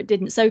worked or it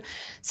didn't. So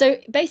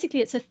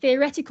basically, it's a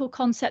theoretical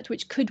concept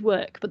which could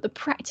work, but the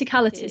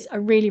practicalities are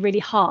really, really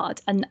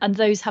hard, and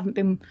those haven't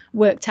been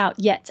worked out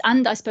yet,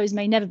 and I suppose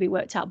may never be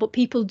worked out. But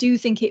people do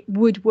think it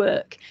would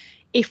work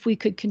if we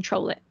could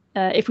control it,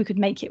 if we could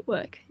make it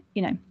work,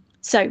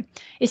 So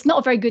it's not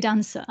a very good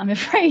answer, I'm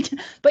afraid.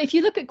 But if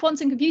you look at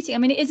quantum computing, I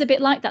mean, it is a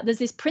bit like that. There's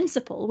this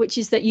principle, which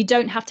is that you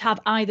don't have to have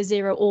either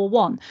 0 or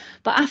 1.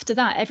 But after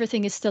that,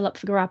 everything is still up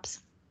for grabs.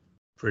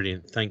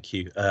 Brilliant. Thank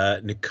you.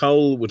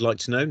 Nicole would like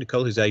to know,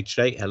 Nicole, who's aged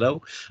 8,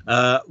 hello.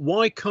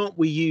 Why can't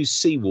we use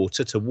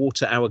seawater to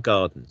water our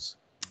gardens?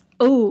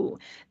 Oh,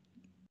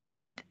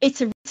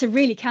 it's a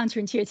really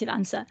counterintuitive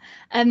answer,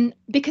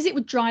 because it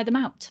would dry them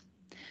out.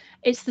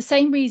 It's the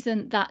same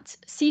reason that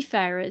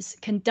seafarers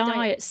can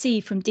die at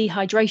sea from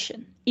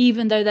dehydration,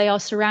 even though they are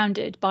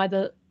surrounded by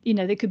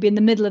they could be in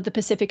the middle of the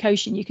Pacific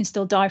Ocean. You can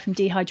still die from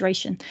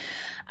dehydration.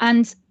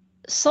 And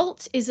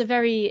salt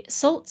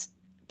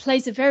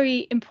plays a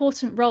very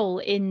important role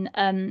in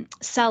the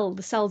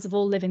cells of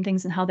all living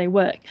things and how they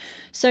work.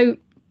 So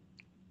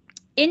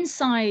the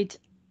inside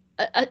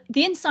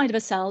of a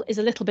cell is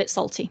a little bit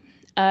salty.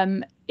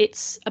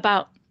 It's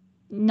about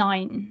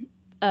 9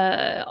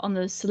 on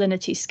the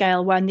salinity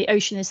scale, when the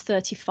ocean is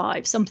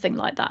 35, something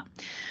like that.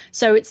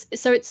 So it's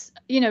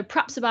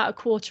perhaps about a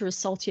quarter as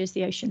salty as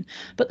the ocean.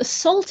 But the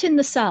salt in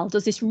the cell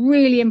does this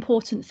really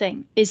important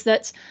thing, is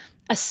that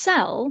a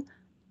cell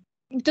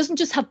doesn't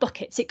just have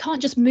buckets. It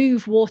can't just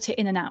move water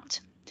in and out.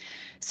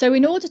 So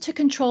in order to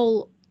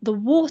control the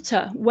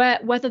water,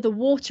 whether the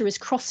water is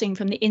crossing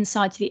from the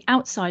inside to the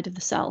outside of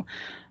the cell,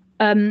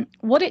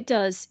 what it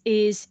does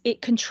is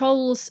it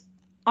controls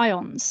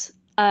ions,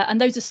 and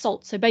those are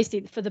salt. So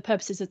basically, for the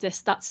purposes of this,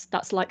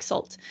 that's like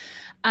salt.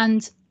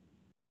 And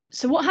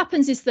so what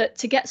happens is that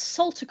to get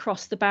salt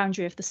across the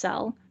boundary of the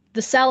cell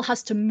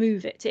has to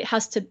move it. It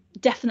has to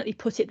definitely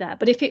put it there.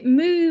 But if it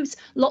moves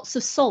lots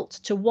of salt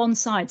to one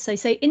side,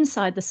 say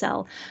inside the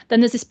cell,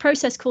 then there's this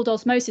process called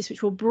osmosis,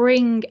 which will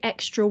bring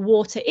extra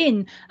water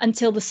in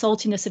until the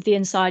saltiness of the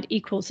inside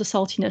equals the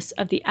saltiness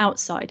of the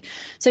outside.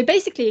 So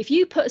basically, if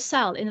you put a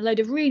cell in a load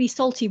of really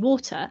salty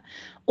water,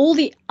 all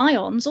the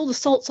ions, all the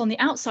salts on the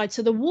outside,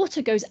 so the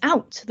water goes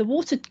out. The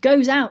water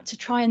goes out to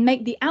try and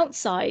make the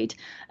outside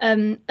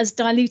as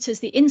dilute as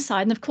the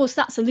inside. And of course,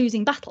 that's a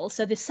losing battle.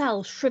 So the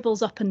cell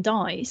shrivels up and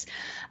dies.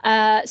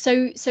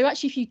 So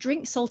actually, if you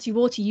drink salty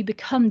water, you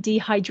become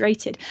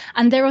dehydrated.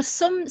 And there are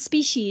some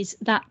species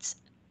that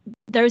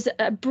there's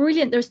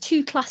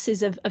 2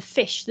 classes of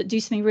fish that do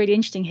something really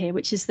interesting here,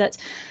 which is that,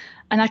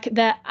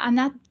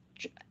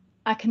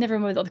 I can never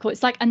remember what they're called.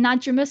 It's like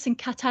anadromous and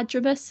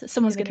catadromous.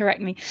 Someone's going to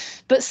correct me.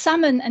 But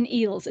salmon and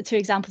eels are 2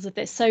 examples of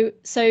this.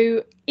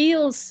 So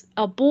eels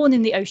are born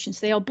in the ocean.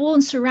 So they are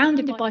born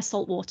surrounded by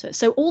salt water.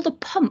 So all the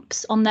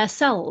pumps on their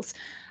cells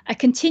are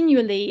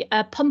continually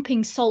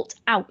pumping salt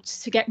out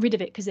to get rid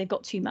of it because they've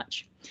got too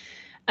much.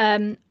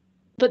 But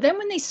then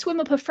when they swim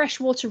up a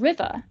freshwater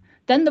river,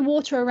 then the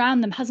water around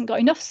them hasn't got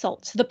enough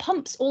salt. So the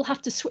pumps all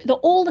have to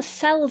all the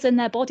cells in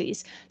their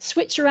bodies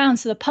switch around.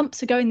 So the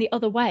pumps are going the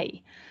other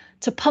way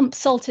to pump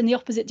salt in the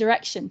opposite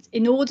direction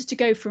in order to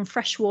go from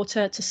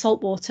freshwater to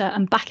saltwater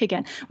and back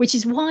again, which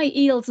is why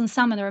eels and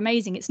salmon are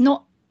amazing.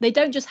 They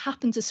don't just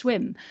happen to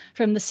swim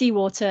from the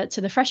seawater to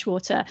the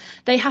freshwater.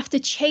 They have to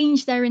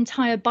change their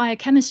entire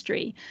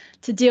biochemistry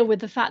to deal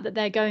with the fact that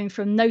they're going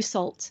from no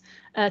salt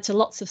to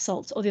lots of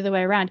salt, or the other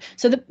way around.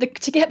 So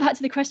to get back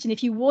to the question,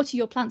 if you water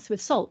your plants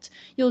with salt,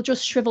 you'll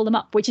just shrivel them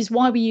up, which is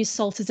why we use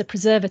salt as a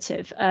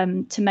preservative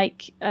to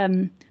make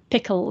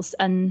pickles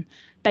and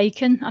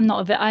bacon.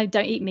 I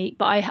don't eat meat,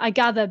 but I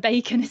gather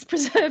bacon is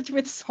preserved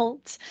with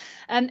salt.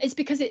 It's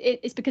because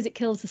it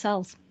kills the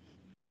cells.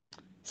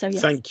 So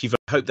yes. Thank you.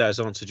 I hope that has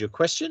answered your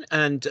question.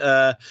 And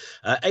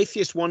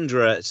Atheist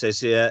Wanderer says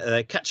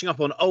here, catching up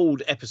on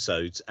old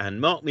episodes, and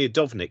Mark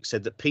Miodovnik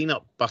said that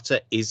peanut butter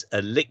is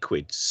a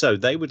liquid. So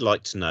they would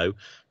like to know,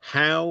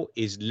 how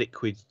is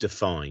liquid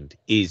defined?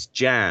 Is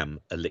jam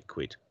a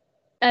liquid?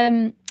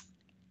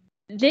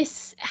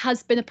 this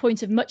has been a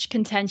point of much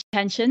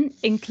contention,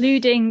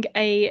 including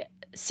a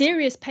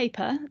serious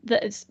paper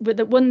that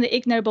won the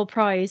Ig Nobel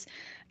Prize,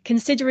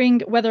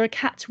 considering whether a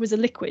cat was a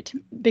liquid,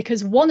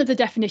 because one of the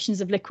definitions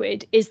of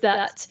liquid is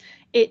that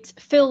it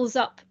fills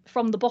up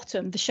from the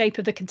bottom the shape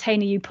of the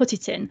container you put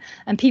it in.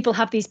 And people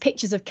have these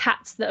pictures of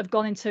cats that have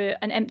gone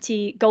into an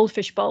empty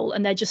goldfish bowl,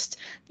 and they're just,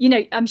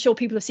 I'm sure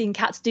people have seen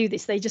cats do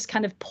this. They just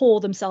kind of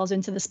pour themselves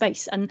into the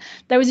space. And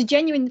there was a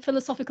genuine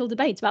philosophical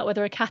debate about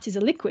whether a cat is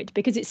a liquid,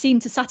 because it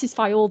seemed to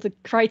satisfy all the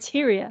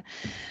criteria.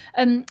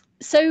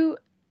 So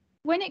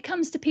when it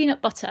comes to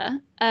peanut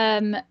butter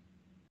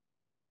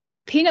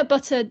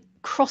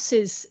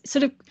crosses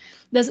sort of,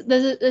 there's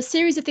a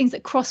series of things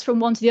that cross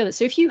from one to the other.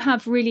 So if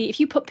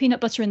you put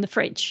peanut butter in the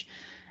fridge,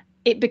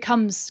 it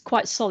becomes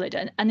quite solid,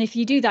 and if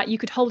you do that, you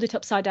could hold it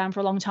upside down for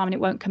a long time and it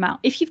won't come out.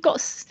 If you've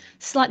got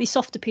slightly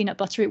softer peanut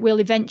butter, it will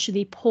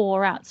eventually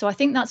pour out. So I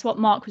think that's what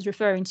Mark was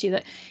referring to,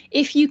 that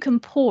if you can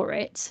pour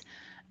it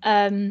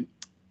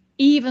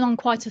even on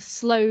quite a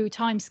slow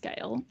time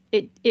scale,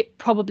 it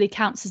probably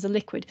counts as a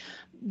liquid.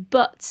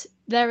 But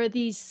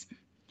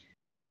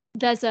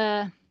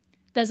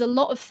there's a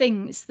lot of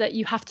things that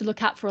you have to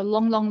look at for a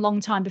long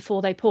time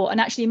before they pour. And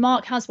actually,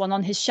 Mark has one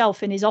on his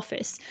shelf in his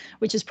office,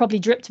 which has probably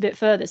dripped a bit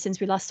further since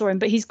we last saw him.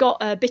 But he's got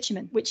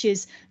bitumen, which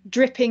is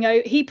dripping.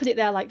 He put it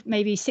there like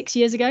maybe 6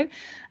 years ago,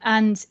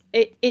 and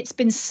it's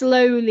been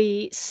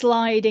slowly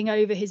sliding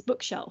over his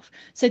bookshelf.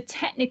 So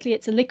technically,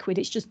 it's a liquid.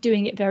 It's just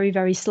doing it very,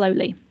 very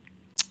slowly.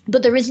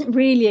 But there isn't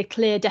really a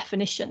clear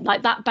definition,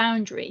 like that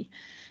boundary.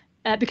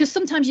 Because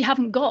sometimes you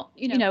haven't got,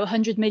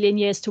 100 million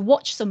years to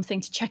watch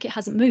something to check it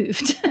hasn't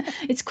moved.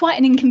 It's quite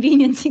an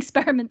inconvenient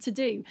experiment to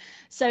do.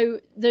 So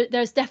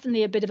there's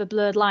definitely a bit of a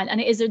blurred line,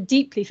 and it is a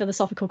deeply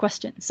philosophical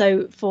question.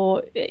 So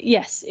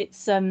yes,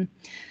 it's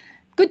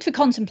good for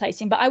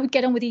contemplating, but I would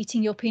get on with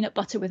eating your peanut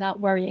butter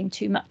without worrying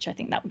too much. I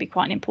think that would be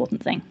quite an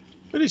important thing.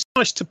 But it's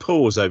nice to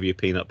pause over your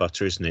peanut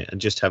butter, isn't it?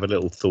 And just have a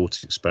little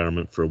thought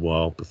experiment for a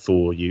while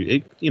before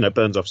it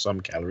burns off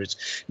some calories.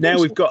 Now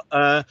we've got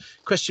a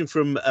question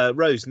from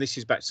Rose, and this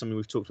is back to something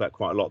we've talked about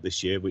quite a lot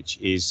this year, which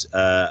is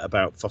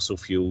about fossil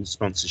fuel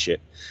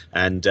sponsorship.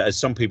 And as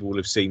some people will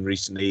have seen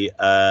recently,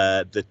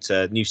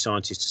 that New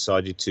Scientist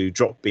decided to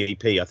drop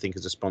BP, I think,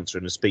 as a sponsor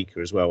and a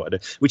speaker as well,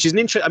 which is an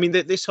interest. I mean,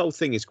 this whole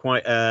thing is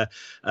quite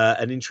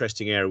an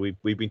interesting area.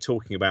 We've been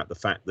talking about the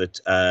fact that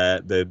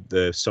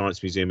the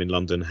Science Museum in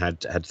London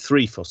had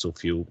 3 fossil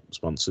fuel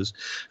sponsors,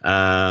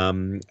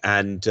 and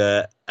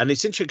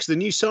it's interesting because the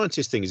New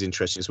Scientist thing is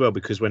interesting as well,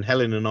 because when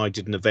Helen and I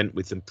did an event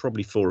with them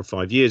probably 4 or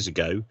 5 years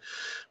ago,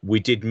 we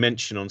did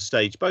mention on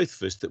stage,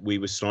 both of us, that we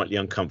were slightly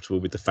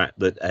uncomfortable with the fact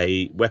that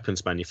a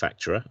weapons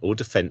manufacturer or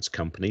defence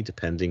company,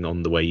 depending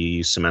on the way you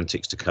use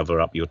semantics to cover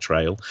up your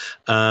trail,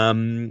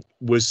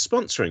 was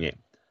sponsoring it,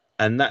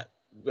 and that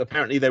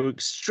apparently they were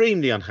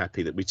extremely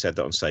unhappy that we'd said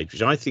that on stage,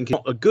 which I think is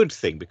not a good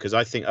thing, because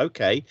I think,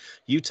 okay,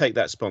 you take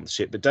that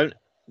sponsorship, but don't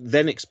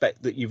then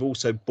expect that you've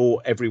also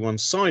bought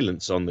everyone's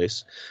silence on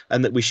this,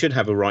 and that we should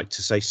have a right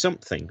to say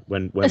something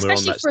when we're on that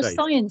stage.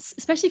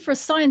 Especially for a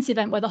science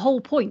event where the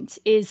whole point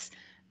is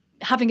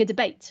having a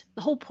debate.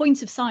 The whole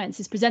point of science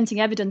is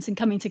presenting evidence and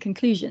coming to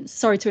conclusions.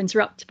 Sorry to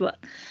interrupt, but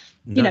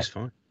it's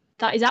fine.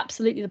 That is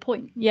absolutely the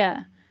point.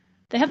 Yeah.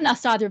 They haven't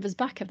asked either of us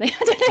back, have they?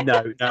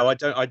 No, I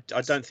don't.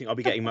 I don't think I'll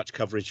be getting much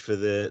coverage for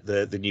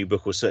the new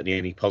book, or certainly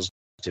any positive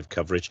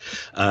coverage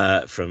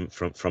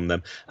from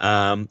them.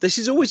 This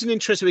is always an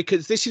interesting,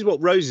 because this is what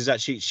Rose is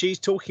actually. She's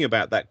talking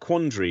about that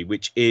quandary,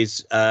 which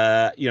is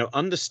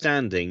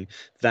understanding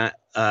that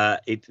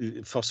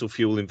fossil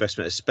fuel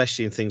investment,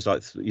 especially in things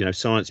like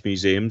science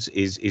museums,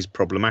 is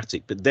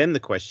problematic. But then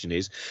the question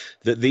is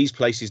that these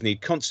places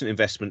need constant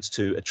investments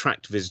to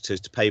attract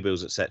visitors, to pay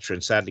bills, etc.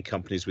 And sadly,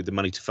 companies with the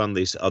money to fund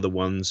this are the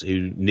ones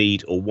who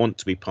need or want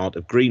to be part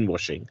of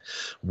greenwashing.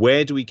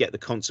 Where do we get the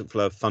constant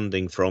flow of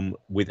funding from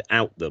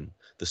without them?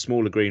 The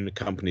smaller green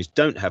companies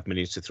don't have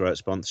millions to throw at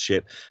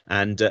sponsorship,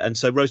 and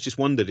so Rose just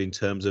wondered, in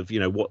terms of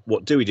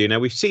what do we do now?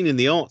 We've seen in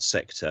the arts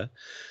sector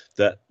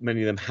that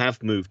many of them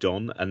have moved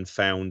on and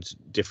found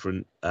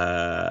different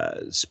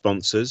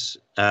sponsors,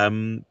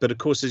 but of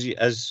course,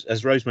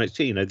 as Rose makes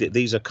clear,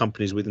 these are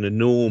companies with an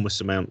enormous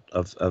amount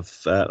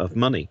of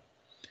money.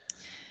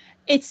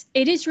 It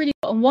is really,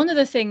 and one of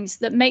the things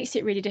that makes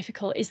it really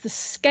difficult is the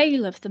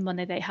scale of the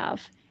money they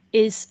have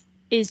is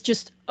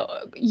just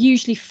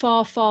usually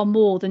far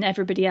more than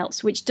everybody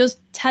else, which does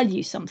tell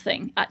you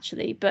something,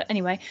 actually. But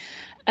anyway,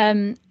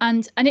 and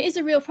it is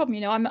a real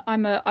problem.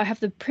 I have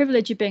the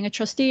privilege of being a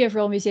trustee of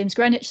Royal Museums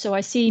Greenwich, so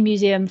I see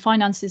museum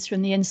finances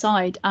from the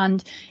inside,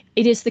 and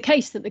it is the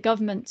case that the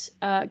government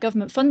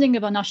funding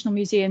of our national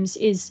museums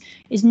is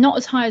not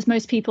as high as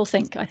most people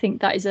think. I think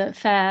that is a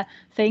fair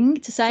thing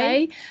to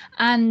say,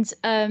 and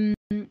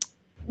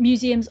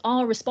museums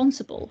are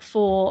responsible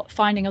for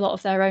finding a lot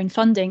of their own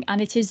funding,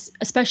 and it is,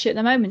 especially at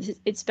the moment,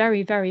 it's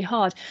very, very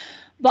hard.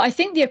 But I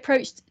think the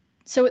approach,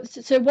 so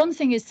one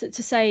thing is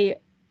to say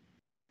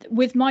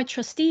with my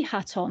trustee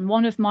hat on,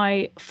 one of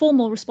my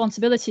formal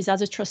responsibilities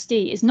as a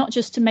trustee is not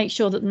just to make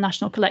sure that the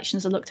national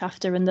collections are looked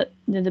after and that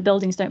the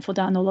buildings don't fall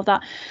down and all of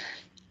that.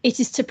 It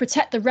is to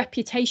protect the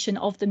reputation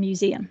of the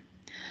museum.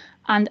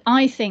 And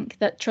I think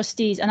that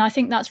trustees, and I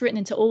think that's written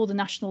into all the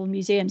national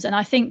museums. And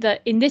I think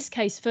that in this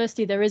case,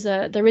 firstly, there is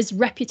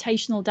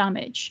reputational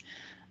damage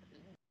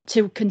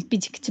to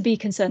be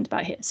concerned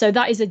about here. So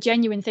that is a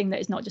genuine thing that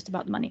is not just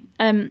about the money.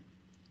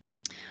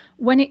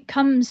 When it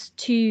comes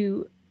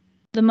to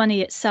the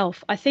money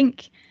itself, I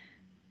think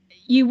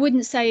you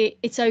wouldn't say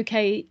it's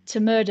okay to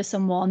murder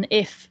someone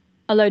if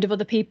a load of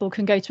other people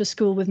can go to a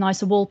school with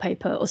nicer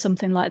wallpaper or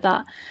something like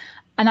that.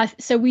 And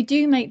so we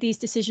do make these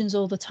decisions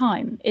all the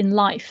time in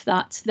life,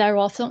 that there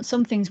are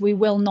some things we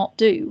will not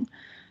do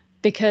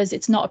because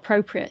it's not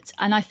appropriate.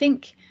 And I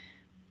think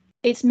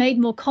it's made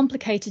more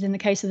complicated in the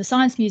case of the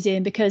Science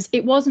Museum, because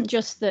it wasn't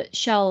just that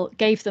Shell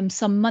gave them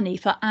some money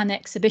for an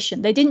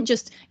exhibition. They didn't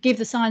just give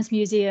the Science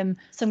Museum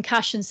some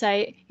cash and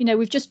say,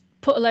 we've just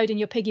put a load in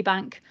your piggy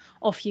bank,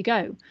 off you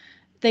go.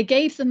 They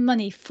gave them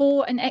money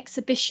for an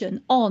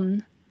exhibition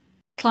on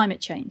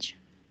climate change.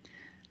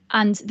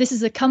 And this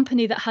is a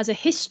company that has a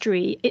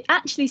history. It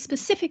actually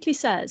specifically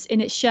says in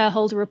its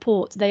shareholder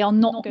report they are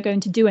not going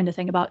to do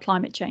anything about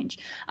climate change.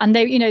 And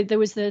there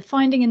was the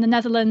finding in the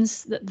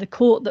Netherlands, that the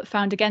court that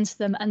found against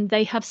them, and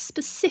they have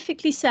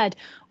specifically said,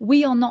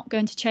 we are not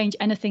going to change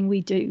anything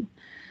we do.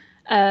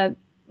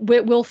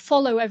 We'll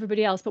follow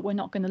everybody else, but we're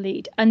not going to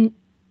lead. And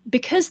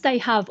because they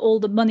have all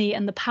the money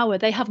and the power,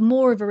 they have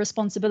more of a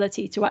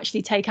responsibility to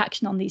actually take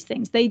action on these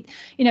things.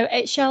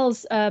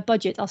 Shell's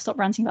budget, I'll stop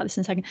ranting about this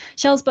in a second.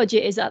 Shell's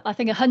budget is at, I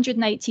think,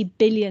 $180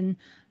 billion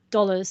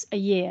a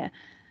year.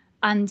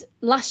 And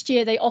last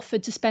year they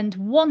offered to spend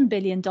 $1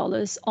 billion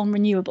on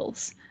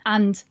renewables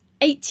and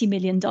 $80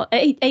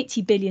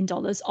 billion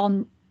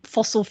on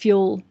fossil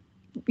fuel,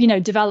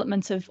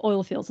 development of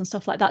oil fields and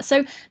stuff like that.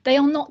 So they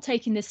are not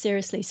taking this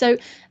seriously. So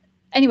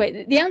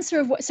anyway, the answer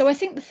of so I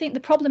think the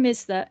problem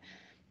is that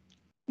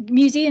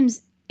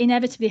museums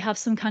inevitably have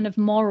some kind of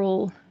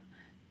moral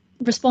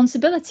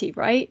responsibility,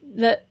 right?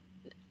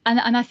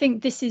 And I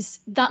think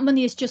that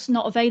money is just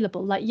not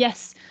available. Like,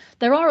 yes,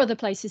 there are other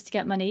places to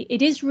get money.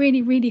 It is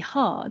really, really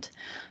hard,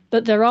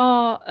 but there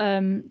are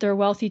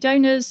wealthy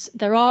donors.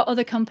 There are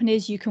other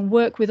companies. You can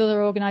work with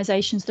other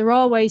organisations. There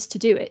are ways to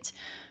do it.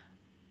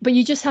 But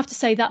you just have to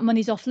say that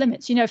money's off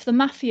limits. If the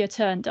mafia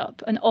turned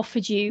up and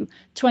offered you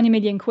 20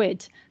 million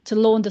quid to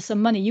launder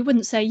some money, you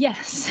wouldn't say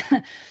yes.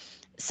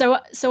 So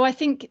I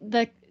think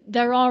that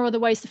there are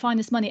other ways to find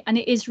this money, and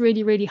it is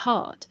really, really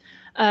hard.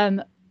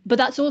 But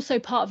that's also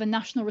part of a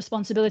national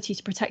responsibility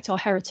to protect our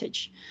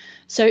heritage.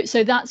 So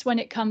that's when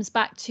it comes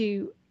back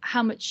to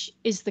how much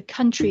is the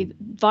country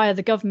via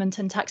the government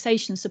and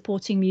taxation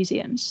supporting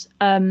museums.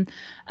 And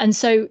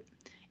so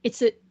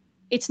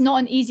it's not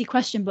an easy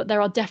question, but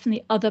there are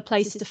definitely other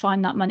places to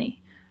find that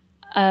money.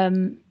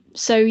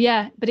 So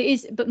yeah,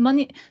 but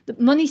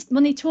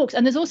money talks.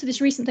 And there's also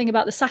this recent thing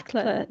about the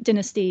Sackler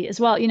dynasty as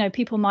well.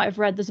 People might have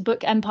read, there's a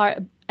book,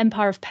 Empire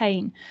of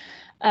Pain,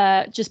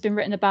 just been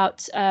written about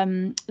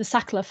the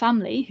Sackler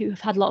family, who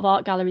have had a lot of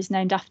art galleries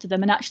named after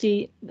them. And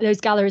actually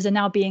those galleries are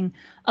now being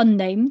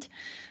unnamed.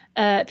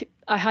 I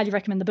highly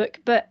recommend the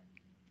book, but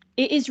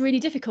it is really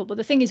difficult. But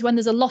the thing is, when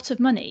there's a lot of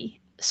money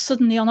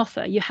suddenly on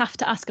offer, you have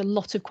to ask a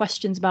lot of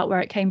questions about where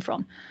it came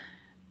from,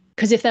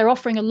 because if they're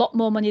offering a lot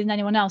more money than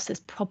anyone else,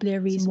 there's probably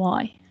a reason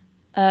why.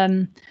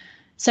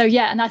 So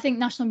yeah, and I think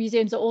national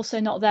museums are also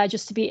not there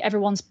just to be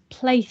everyone's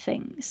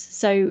playthings.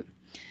 So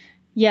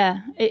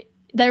yeah,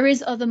 there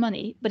is other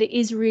money, but it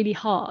is really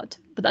hard.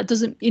 But that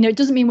doesn't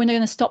mean we're not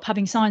going to stop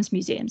having science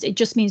museums. It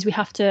just means we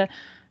have to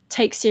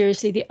take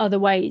seriously the other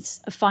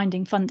ways of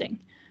finding funding.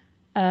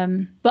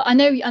 But I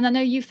know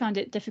you found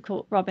it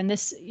difficult, Robin,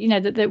 this,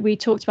 that we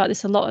talked about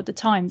this a lot at the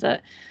time,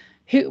 that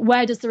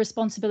where does the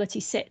responsibility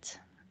sit,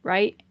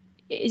 right?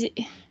 Is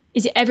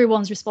it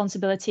everyone's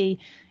responsibility?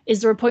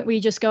 Is there a point where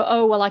you just go,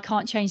 oh, well, I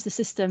can't change the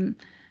system?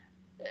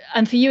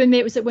 And for you and me,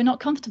 it was that we're not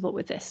comfortable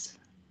with this.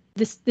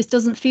 This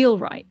doesn't feel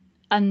right.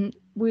 And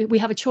we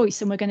have a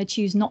choice, and we're going to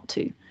choose not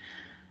to.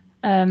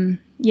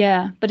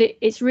 But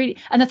it's really,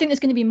 and I think there's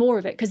going to be more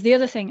of it, because the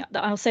other thing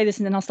that I'll say this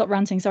and then I'll stop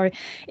ranting, sorry,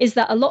 is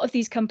that a lot of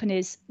these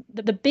companies,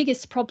 the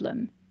biggest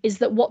problem is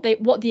that what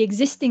the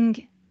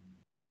existing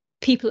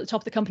people at the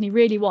top of the company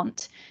really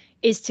want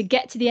is to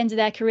get to the end of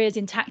their careers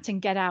intact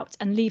and get out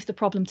and leave the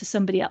problem to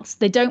somebody else.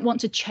 They don't want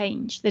to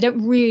change. They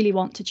don't really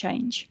want to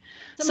change.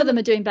 Some of them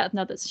are doing better than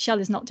others. Shell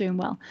is not doing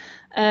well.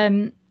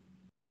 And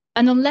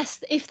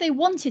if they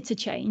wanted to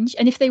change,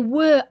 and if they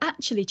were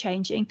actually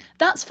changing,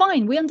 that's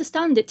fine. We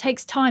understand it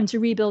takes time to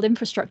rebuild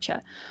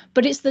infrastructure,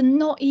 but they're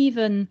not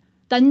even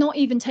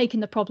taking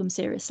the problem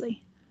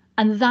seriously.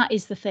 And that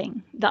is the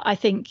thing that I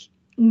think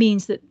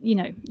means that,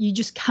 you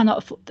just cannot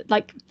afford,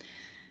 like,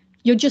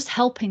 you're just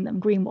helping them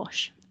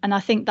greenwash. And I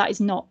think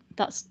that's not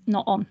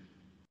on.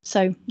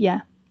 So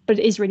yeah, but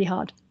it is really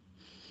hard.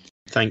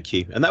 Thank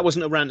you. And that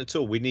wasn't a rant at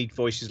all. We need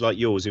voices like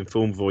yours,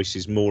 informed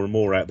voices, more and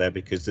more out there,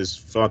 because there's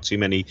far too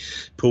many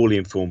poorly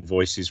informed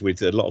voices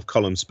with a lot of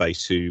column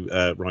space who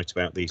write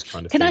about these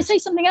kind of things. Can I say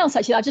something else,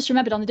 actually? I just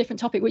remembered on a different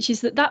topic, which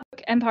is that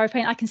book, Empire of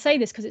Pain, I can say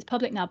this because it's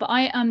public now, but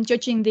I am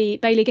judging the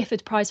Baillie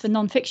Gifford Prize for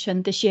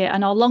Non-Fiction this year,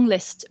 and our long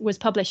list was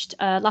published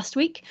last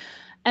week.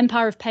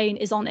 Empire of Pain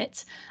is on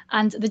it,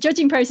 and the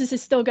judging process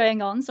is still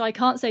going on, so I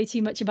can't say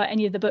too much about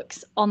any of the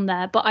books on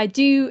there, but I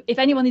do, if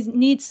anyone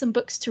needs some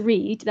books to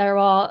read, there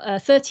are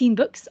 13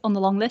 books on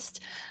the long list,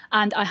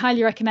 and I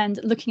highly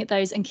recommend looking at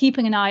those and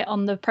keeping an eye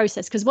on the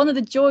process, because one of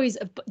the joys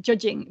of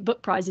judging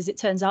book prizes, it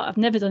turns out, I've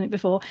never done it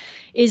before,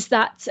 is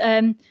that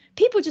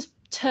people just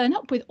turn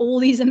up with all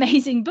these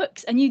amazing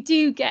books, and you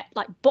do get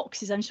like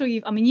boxes. I'm sure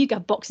you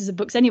get boxes of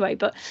books anyway,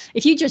 but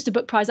if you judged a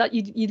book prize out,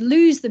 you'd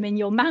lose them in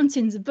your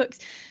mountains of books.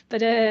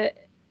 But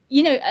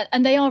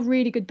and they are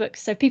really good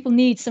books, so people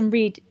need some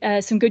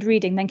good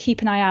reading, then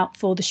keep an eye out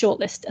for the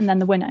shortlist and then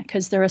the winner,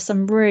 because there are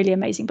some really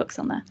amazing books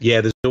on there. Yeah,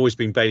 there's always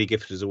been, Baillie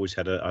Gifford has always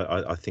had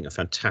I think a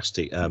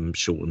fantastic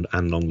short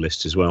and long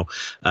list as well.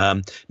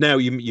 Now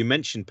you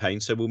mentioned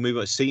pain, so we'll move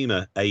on.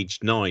 Seema,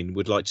 aged 9,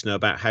 would like to know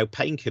about how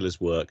painkillers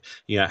work.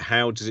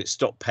 How does it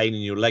stop pain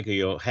in your leg or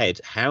your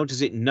head? How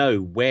does it know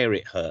where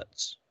it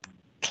hurts?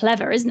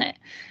 Clever, isn't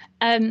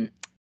it?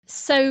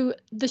 So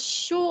the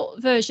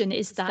short version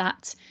is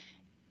that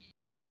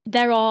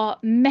there are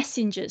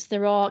messengers,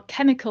 there are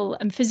chemical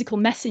and physical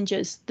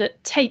messengers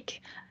that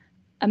take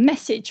a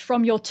message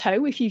from your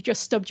toe, if you've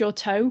just stubbed your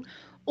toe,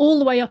 all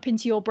the way up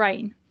into your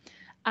brain.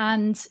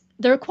 And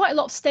there are quite a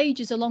lot of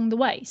stages along the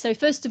way. So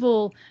first of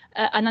all,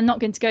 and I'm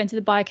not going to go into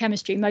the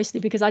biochemistry, mostly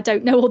because I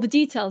don't know all the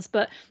details,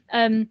 but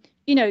you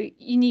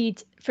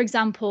need, for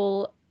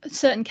example,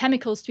 certain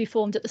chemicals to be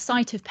formed at the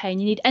site of pain.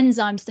 You need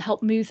enzymes to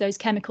help move those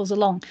chemicals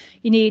along.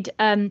 You need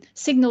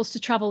signals to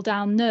travel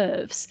down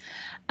nerves.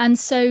 And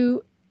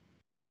so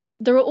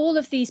there are all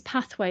of these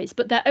pathways,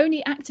 but they're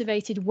only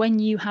activated when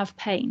you have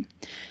pain.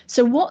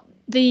 So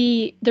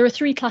there are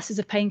 3 classes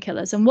of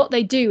painkillers, and what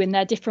they do in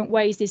their different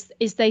ways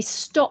is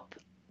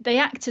they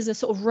act as a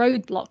sort of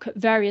roadblock at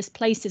various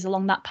places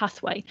along that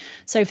pathway.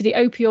 So for the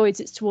opioids,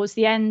 it's towards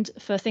the end.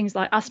 For things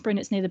like aspirin,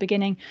 it's near the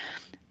beginning.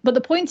 But the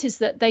point is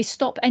that they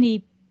stop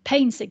any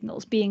pain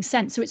signals being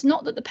sent. So it's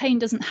not that the pain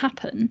doesn't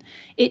happen,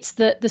 it's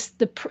that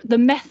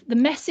the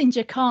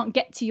messenger can't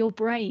get to your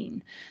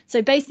brain.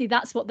 So basically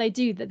that's what they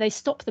do, that they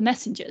stop the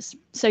messengers,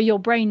 so your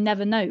brain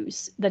never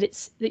knows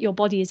that your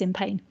body is in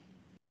pain.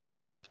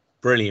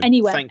 Brilliant.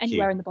 Anywhere Thank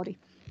you. in the body.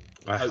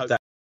 I hope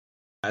that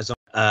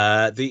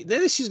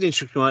this is an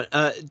interesting one.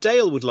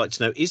 Dale would like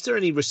to know, is there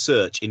any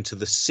research into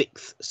the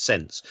 6th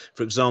sense?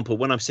 For example,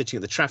 when I'm sitting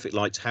at the traffic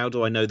lights, how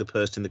do I know the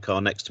person in the car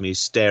next to me is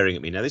staring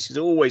at me? Now, this is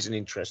always an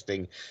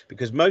interesting,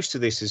 because most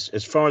of this is,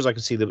 as far as I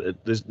can see,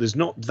 there's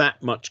not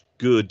that much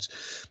good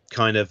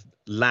kind of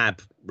lab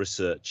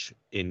research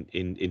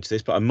into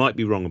this, but I might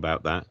be wrong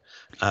about that.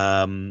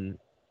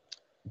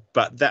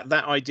 But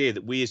that idea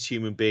that we as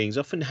human beings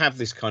often have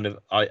this kind of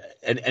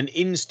an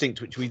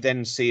instinct which we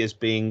then see as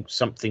being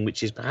something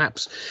which is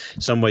perhaps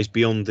in some ways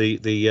beyond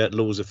the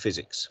laws of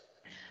physics.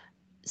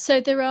 So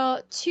there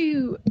are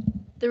two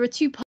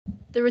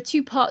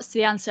parts to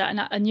the answer,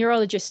 and a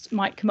neurologist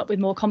might come up with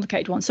more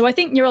complicated ones. So I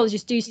think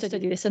neurologists do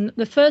study this, and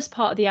the first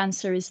part of the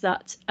answer is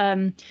that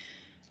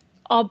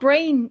our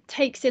brain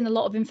takes in a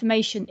lot of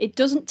information. It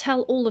doesn't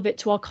tell all of it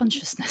to our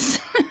consciousness,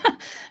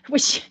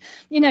 which,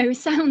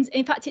 sounds,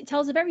 in fact, it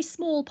tells a very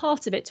small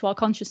part of it to our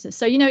consciousness.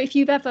 So, if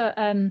you've ever,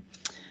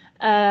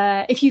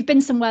 if you've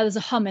been somewhere, there's a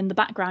hum in the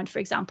background, for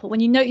example, when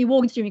you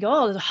walk into the room, you go,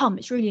 oh, there's a hum,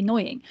 it's really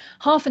annoying.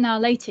 Half an hour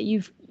later,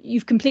 you've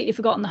completely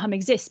forgotten the hum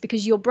exists,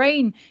 because your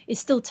brain is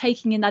still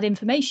taking in that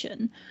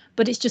information,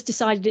 but it's just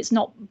decided it's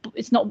not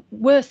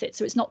worth it.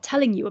 So it's not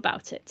telling you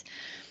about it.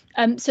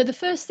 So the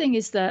first thing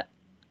is that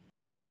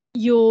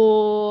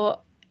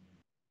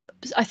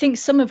I think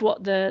some of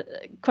what the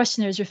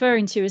questioner is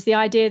referring to is the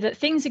idea that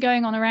things are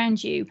going on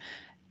around you.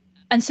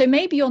 And so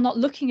maybe you're not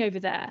looking over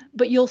there,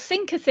 but you'll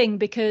think a thing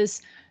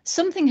because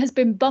something has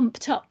been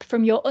bumped up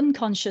from your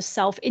unconscious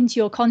self into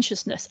your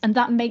consciousness, and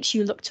that makes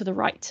you look to the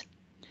right.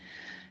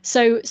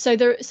 So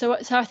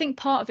I think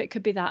part of it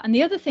could be that. And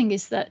the other thing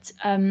is that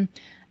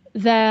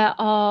there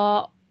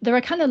are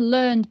kind of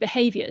learned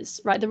behaviors,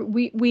 right?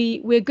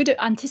 We're good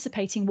at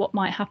anticipating what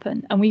might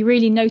happen, and we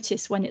really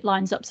notice when it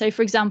lines up. So,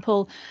 for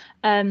example,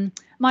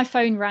 my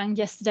phone rang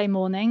yesterday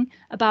morning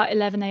about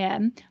 11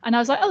 a.m. and I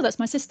was like, oh, that's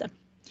my sister,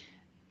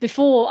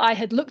 before I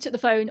had looked at the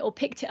phone or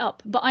picked it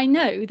up. But I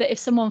know that if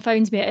someone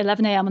phones me at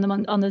 11 a.m.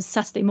 on a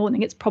Saturday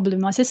morning, it's probably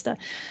my sister.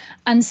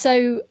 And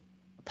so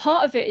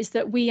part of it is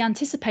that we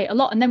anticipate a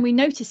lot, and then we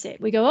notice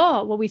it. We go,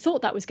 oh, well, we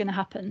thought that was going to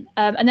happen.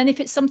 And then if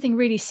it's something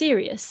really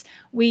serious,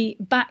 we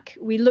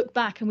look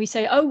back and we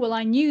say, oh, well,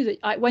 I knew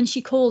that when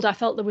she called, I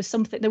felt there was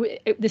something.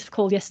 This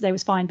call yesterday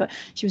was fine, but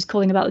she was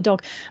calling about the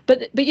dog.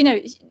 But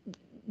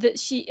that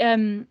she,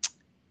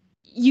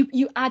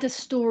 you add a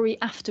story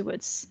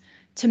afterwards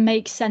to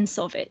make sense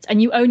of it,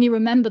 and you only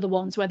remember the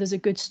ones where there's a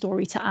good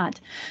story to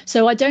add.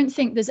 So I don't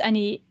think there's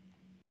any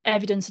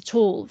evidence at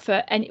all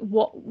for any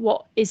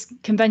what is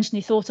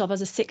conventionally thought of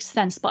as a sixth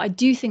sense, but I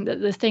do think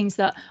that the things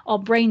that our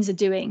brains are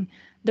doing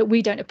that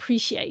we don't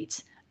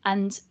appreciate,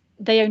 and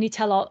they only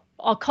tell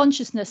our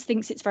consciousness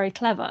thinks it's very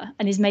clever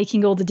and is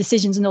making all the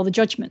decisions and all the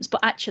judgments, but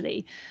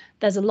actually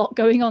there's a lot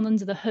going on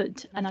under the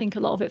hood, and I think a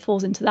lot of it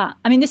falls into that.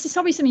 I mean, this is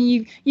probably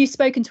something you've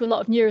spoken to a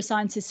lot of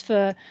neuroscientists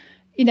for,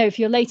 you know,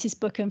 for your latest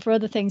book and for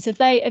other things.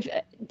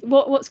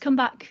 What's come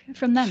back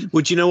from them?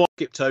 Well, do you know what?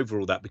 I skipped over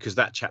all that because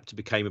that chapter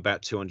became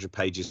about 200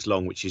 pages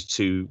long, which is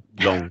too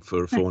long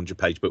for a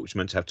 400-page book, which is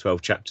meant to have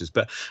 12 chapters.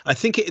 But I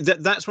think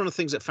that's one of the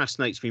things that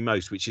fascinates me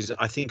most, which is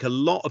I think a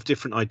lot of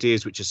different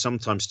ideas, which are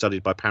sometimes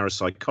studied by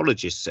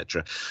parapsychologists,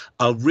 etc.,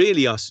 are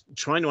really us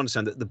trying to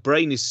understand that the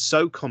brain is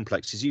so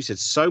complex, as you said,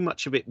 so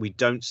much of it we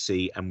don't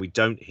see and we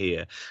don't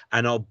hear,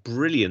 and our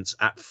brilliance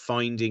at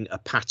finding a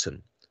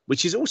pattern,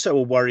 which is also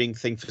a worrying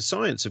thing for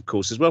science, of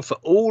course, as well, for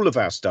all of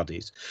our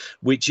studies,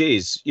 which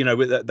is, you know,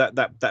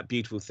 that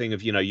beautiful thing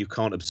of, you know, you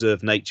can't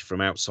observe nature from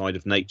outside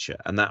of nature.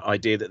 And that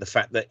idea that the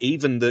fact that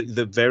even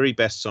the very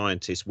best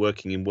scientists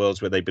working in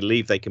worlds where they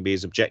believe they can be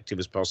as objective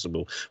as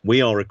possible,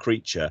 we are a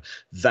creature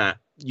that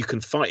you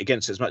can fight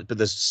against it as much, but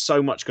there's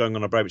so much going on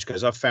in our brain, which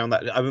goes, I've found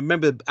that. I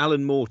remember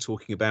Alan Moore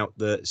talking about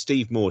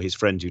Steve Moore, his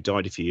friend who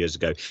died a few years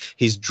ago,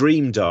 his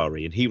dream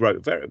diary, and he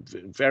wrote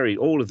very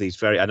all of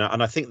these and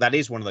I think that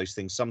is one of those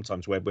things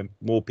sometimes where when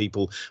more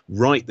people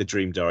write the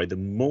dream diary, the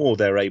more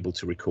they're able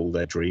to recall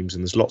their dreams,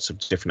 and there's lots of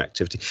different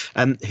activity.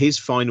 And his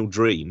final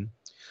dream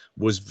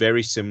was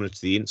very similar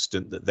to the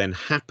incident that then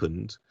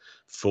happened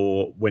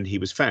for when he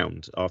was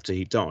found after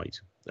he died.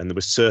 And there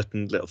were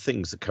certain little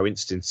things, the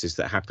coincidences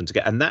that happened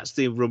together. And that's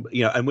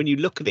and when you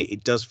look at it,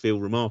 it does feel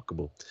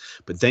remarkable.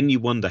 But then you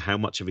wonder how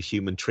much of a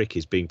human trick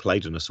is being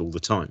played on us all the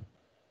time.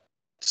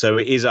 So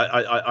it is,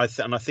 I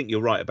think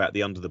you're right about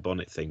the under the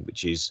bonnet thing,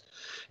 which is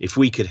if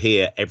we could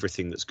hear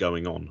everything that's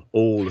going on,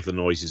 all of the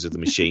noises of the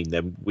machine,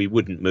 then we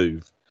wouldn't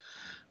move.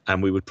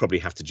 And we would probably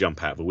have to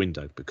jump out of a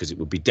window because it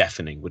would be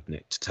deafening, wouldn't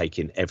it, to take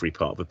in every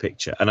part of a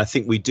picture. And I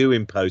think we do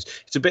impose.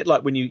 It's a bit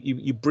like when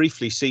you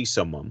briefly see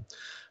someone,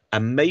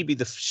 and maybe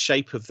the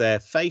shape of their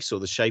face or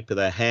the shape of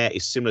their hair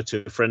is similar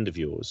to a friend of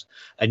yours.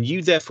 And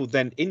you therefore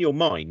then in your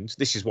mind,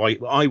 this is why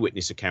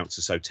eyewitness accounts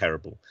are so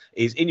terrible,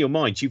 is in your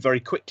mind, you very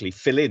quickly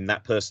fill in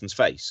that person's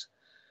face.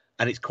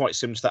 And it's quite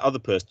similar to that other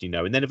person you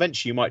know. And then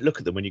eventually you might look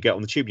at them when you get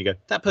on the tube and you go,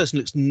 that person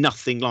looks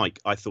nothing like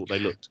I thought they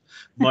looked.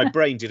 My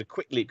brain did a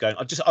quick leap going,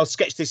 I'll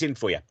sketch this in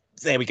for you.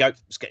 There we go.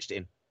 Sketched it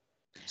in.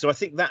 So I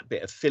think that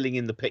bit of filling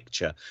in the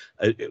picture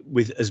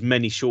with as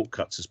many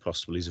shortcuts as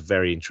possible is a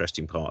very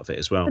interesting part of it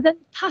as well. But then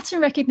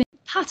pattern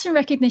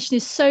recognition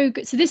is so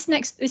good. So this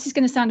is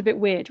going to sound a bit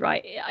weird,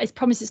 right? I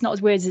promise it's not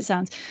as weird as it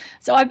sounds.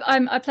 So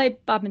I play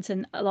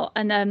badminton a lot,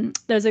 and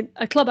there's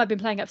a club I've been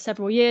playing at for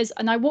several years.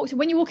 And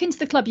when you walk into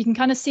the club, you can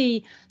kind of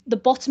see the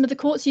bottom of the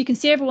court, so you can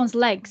see everyone's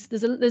legs.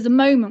 There's a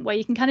moment where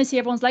you can kind of see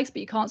everyone's legs,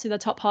 but you can't see their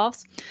top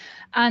halves.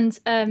 And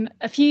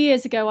a few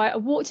years ago, I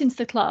walked into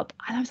the club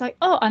and I was like,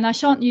 oh, and I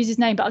shan't use his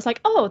name, but I was like,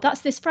 oh,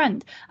 that's this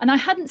friend. And I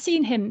hadn't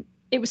seen him.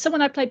 It was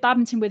someone I played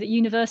badminton with at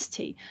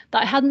university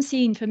that I hadn't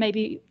seen for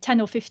maybe 10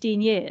 or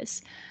 15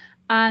 years.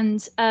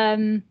 And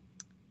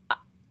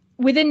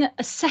within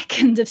a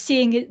second of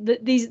seeing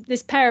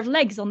this pair of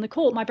legs on the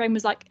court, my brain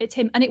was like, it's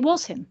him. And it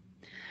was him.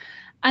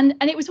 And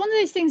it was one of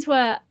those things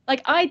where,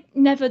 like, I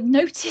never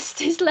noticed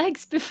his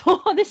legs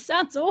before. This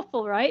sounds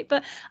awful, right?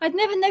 But I'd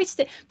never noticed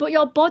it. But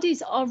your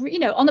bodies are, you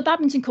know, on the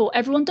badminton court,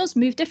 everyone does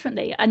move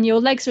differently, and your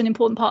legs are an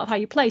important part of how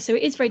you play. So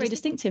it is very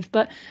distinctive.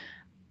 But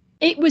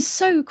it was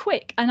so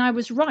quick, and I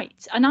was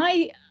right. And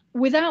I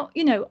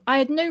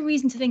had no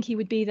reason to think he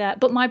would be there,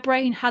 but my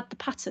brain had the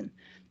pattern.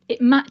 It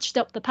matched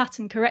up the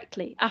pattern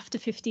correctly after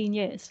 15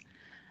 years.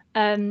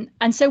 And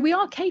so we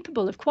are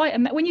capable of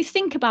when you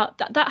think about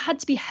that had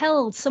to be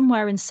held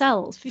somewhere in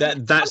cells.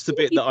 That's the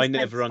bit that I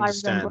never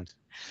understand.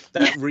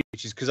 That really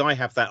is because I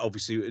have that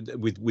obviously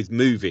with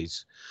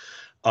movies.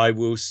 I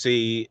will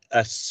see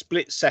a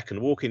split second,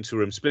 walk into a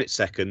room, split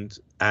second,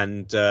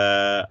 and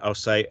I'll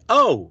say,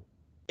 oh,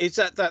 is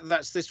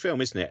that's this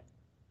film, isn't it?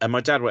 And my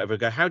dad, whatever,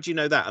 go, how do you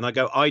know that? And I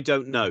go, I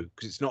don't know,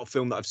 because it's not a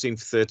film that I've seen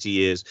for 30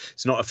 years.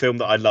 It's not a film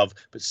that I love,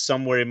 but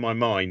somewhere in my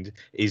mind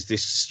is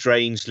this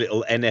strange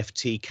little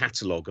NFT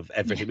catalogue of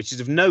everything, which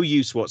is of no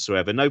use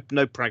whatsoever, no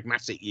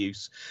pragmatic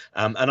use.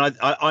 And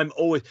I'm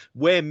always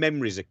where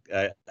memories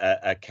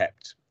are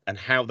kept and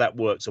how that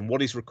works and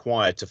what is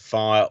required to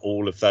fire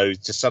all of those,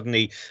 to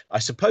suddenly, I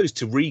suppose,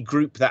 to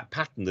regroup that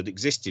pattern that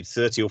existed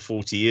 30 or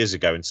 40 years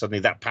ago, and suddenly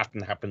that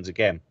pattern happens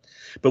again.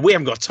 But we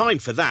haven't got time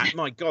for that.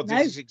 My God,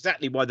 this is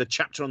exactly why the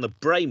chapter on the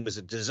brain was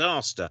a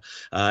disaster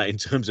in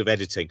terms of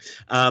editing.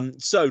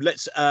 So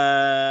let's...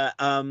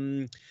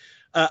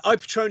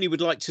 iPatroni would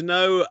like to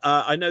know,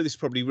 I know this is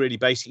probably really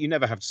basic. You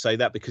never have to say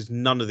that because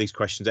none of these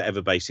questions are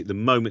ever basic. The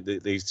moment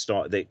that they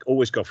start, they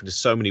always go off into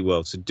so many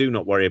worlds. So do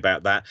not worry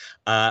about that.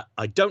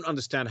 I don't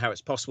understand how it's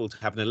possible to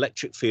have an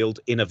electric field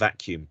in a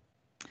vacuum.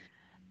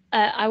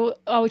 I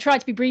will try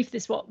to be brief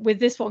with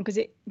this one because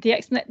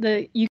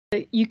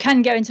you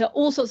can go into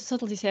all sorts of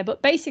subtleties here.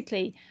 But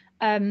basically,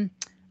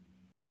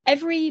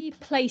 every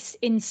place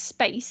in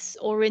space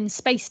or in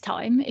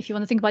space-time, if you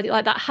want to think about it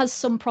like that, has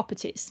some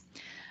properties.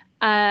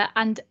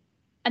 And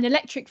an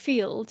electric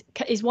field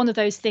is one of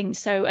those things.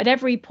 So at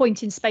every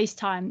point in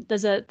space-time,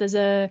 there's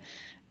a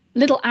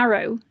little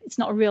arrow. It's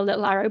not a real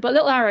little arrow, but a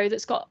little arrow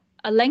that's got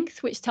a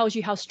length which tells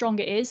you how strong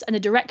it is and a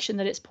direction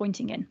that it's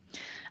pointing in.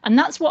 And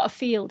that's what a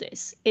field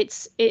is.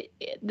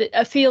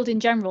 A field in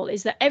general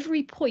is that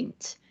every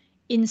point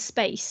in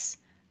space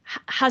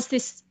has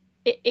this.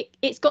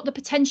 It's got the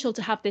potential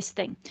to have this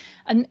thing,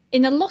 and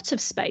in a lot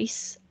of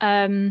space,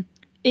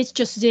 it's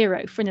just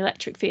zero for an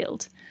electric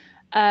field.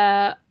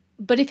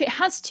 But if it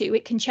has to,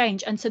 it can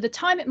change. And so the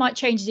time it might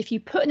change is if you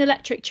put an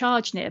electric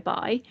charge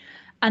nearby,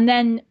 and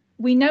then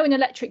we know an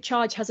electric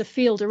charge has a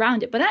field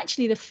around it, but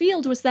actually the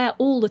field was there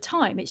all the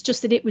time. It's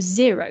just that it was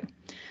zero,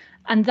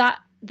 and that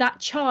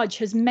charge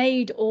has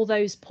made all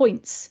those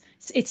points.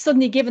 It's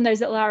suddenly given those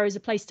little arrows a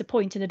place to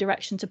point and a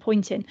direction to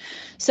point in.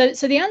 So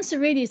the answer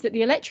really is that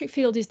the electric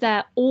field is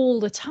there all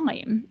the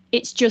time.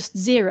 It's just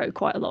zero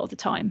quite a lot of the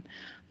time.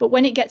 But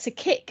when it gets a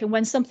kick and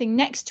when something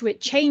next to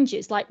it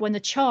changes, like when the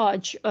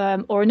charge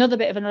or another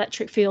bit of an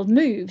electric field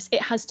moves,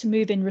 it has to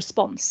move in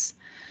response.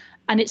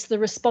 And it's the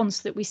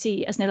response that we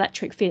see as an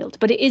electric field,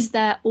 but it is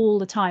there all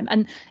the time.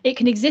 And it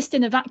can exist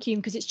in a vacuum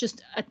because it's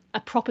just a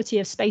property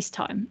of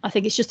space-time. I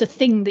think it's just a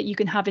thing that you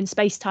can have in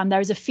space-time.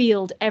 There is a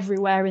field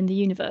everywhere in the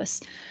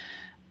universe.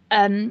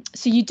 So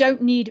you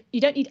don't need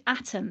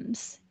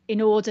atoms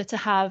in order to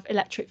have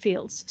electric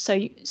fields.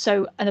 So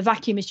and a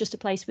vacuum is just a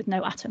place with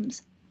no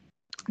atoms.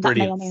 That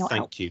Brilliant. May or may not Thank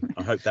help. you.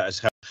 I hope that has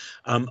helped.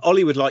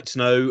 Ollie would like to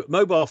know,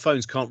 mobile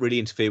phones can't really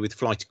interfere with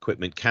flight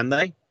equipment, can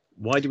they?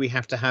 Why do we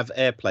have to have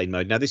airplane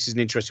mode? Now, this is an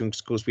interesting one because,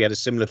 of course, we had a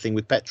similar thing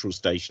with petrol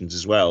stations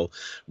as well,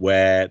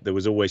 where there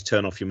was always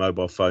turn off your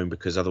mobile phone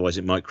because otherwise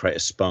it might create a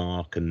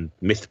spark. And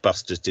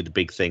Mythbusters did a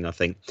big thing, I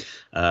think,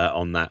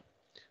 on that.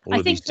 All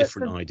of these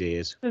different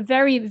ideas. For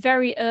very,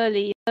 very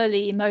early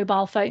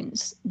mobile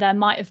phones, there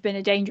might have been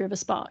a danger of a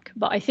spark,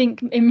 but I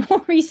think in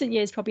more recent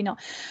years, probably not.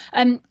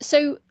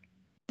 So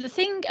the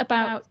thing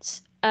about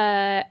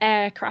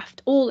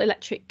aircraft, all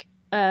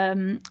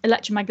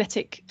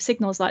electromagnetic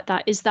signals like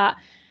that, is that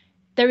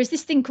there is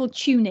this thing called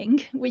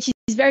tuning, which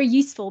is very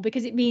useful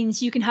because it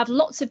means you can have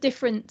lots of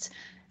different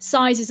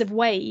sizes of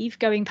wave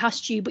going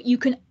past you, but you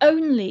can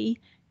only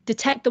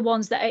detect the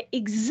ones that are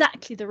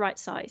exactly the right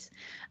size.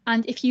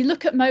 And if you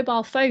look at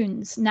mobile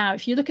phones now,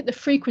 if you look at the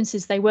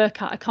frequencies they work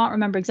at, I can't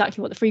remember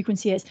exactly what the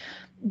frequency is,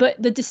 but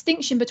the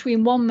distinction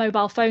between one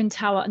mobile phone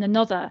tower and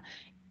another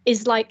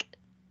is like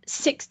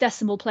 6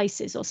 decimal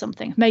places or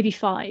something, maybe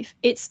 5.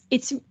 It's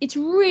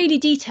really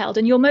detailed,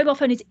 and your mobile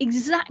phone is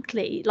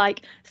exactly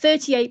like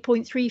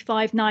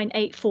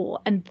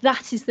 38.35984, and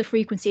that is the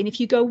frequency. And if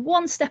you go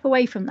one step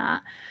away from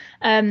that,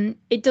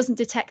 it doesn't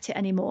detect it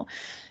anymore.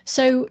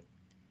 So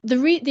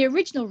the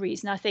original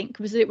reason, I think,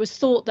 was that it was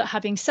thought that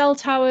having cell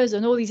towers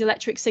and all these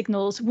electric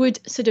signals would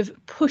sort of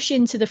push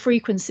into the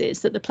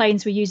frequencies that the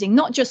planes were using,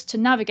 not just to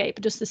navigate,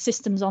 but just the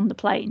systems on the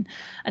plane.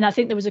 And I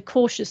think there was a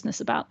cautiousness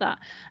about that.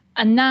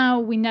 And now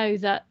we know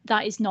that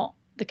that is not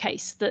the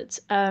case, that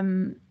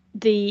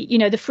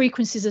the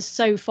frequencies are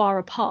so far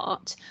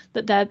apart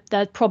that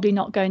they're probably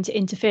not going to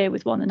interfere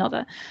with one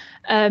another.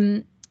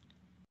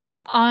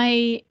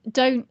 I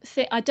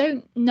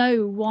don't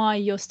know why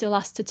you're still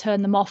asked to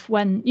turn them off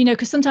when,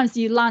 because sometimes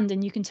you land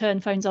and you can turn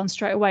phones on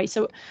straight away.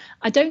 So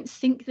I don't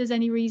think there's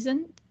any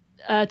reason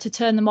to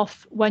turn them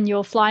off when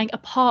you're flying,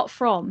 apart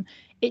from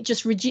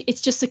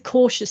it's just a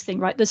cautious thing,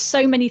 right? There's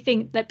so many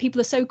things that people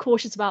are so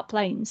cautious about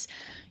planes.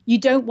 You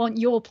don't want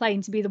your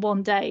plane to be the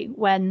one day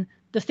when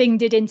the thing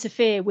did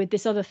interfere with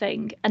this other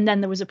thing and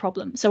then there was a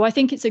problem. So I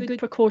think it's a good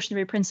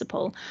precautionary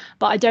principle,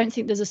 but I don't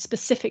think there's a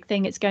specific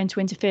thing it's going to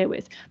interfere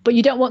with. But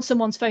you don't want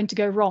someone's phone to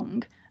go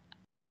wrong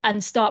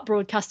and start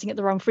broadcasting at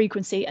the wrong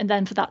frequency and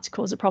then for that to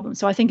cause a problem.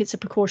 So I think it's a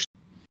precaution.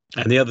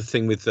 And the other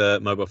thing with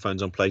mobile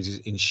phones on planes is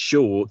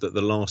ensure that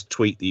the last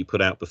tweet that you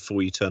put out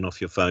before you turn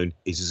off your phone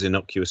is as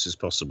innocuous as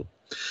possible.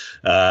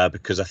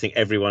 Because I think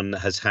everyone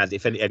has had,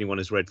 if anyone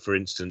has read, for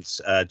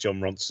instance,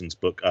 John Ronson's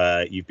book,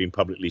 You've Been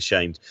Publicly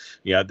Shamed,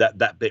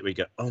 that bit where you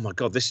go, oh my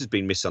God, this has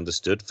been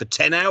misunderstood for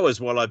 10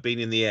 hours while I've been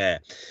in the air.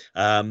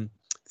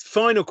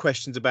 Final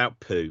questions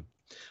about poo.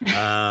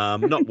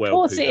 Not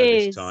well poo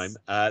this time.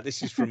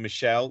 This is from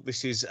Michelle.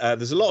 This is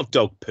there's a lot of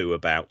dog poo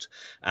about.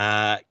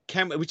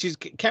 Can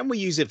we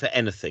use it for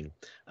anything?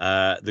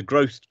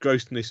 The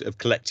grossness of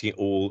collecting it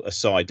all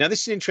aside. Now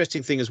this is an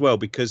interesting thing as well,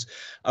 because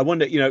I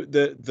wonder,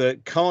 the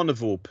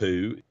carnivore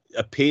poo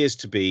appears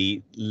to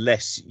be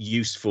less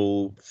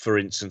useful, for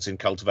instance, in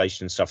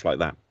cultivation and stuff like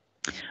that.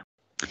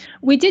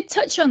 We did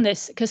touch on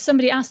this because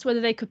somebody asked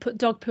whether they could put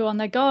dog poo on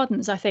their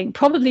gardens, I think,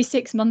 probably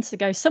 6 months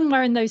ago,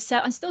 somewhere in those.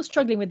 I'm still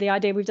struggling with the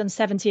idea. We've done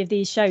 70 of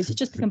these shows. It's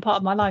just become part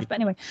of my life. But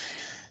anyway,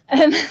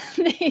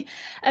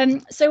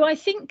 so I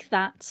think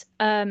that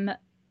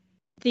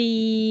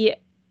the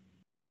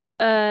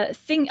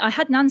thing, I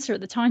had an answer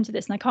at the time to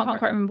this, and I can't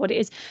quite remember what it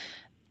is.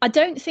 I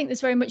don't think there's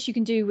very much you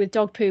can do with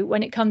dog poo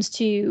when it comes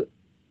to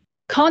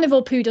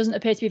carnivore poo doesn't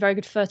appear to be very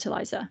good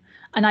fertilizer.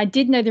 And I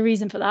did know the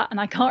reason for that, and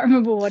I can't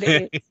remember what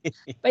it is.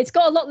 But it's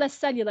got a lot less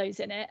cellulose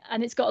in it,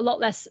 and it's got a lot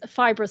less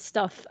fibrous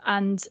stuff,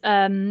 and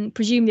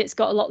presumably it's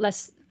got a lot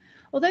less,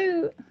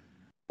 although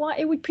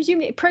it would presume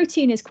that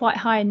protein is quite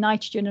high in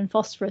nitrogen and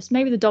phosphorus.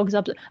 Maybe the dog's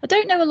I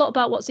don't know a lot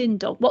about what's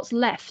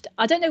left.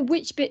 I don't know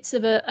which bits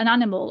of an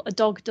animal a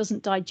dog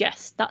doesn't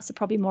digest. That's a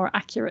probably more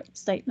accurate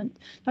statement.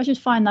 I should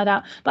find that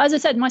out. But as I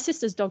said, my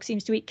sister's dog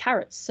seems to eat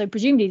carrots, so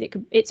presumably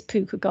its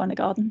poo could go in the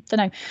garden.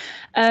 Don't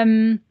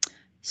know.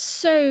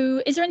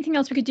 So is there anything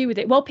else we could do with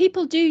it? Well,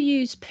 people do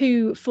use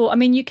poo for, I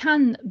mean, you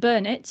can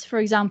burn it, for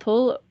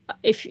example,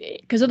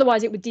 because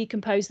otherwise it would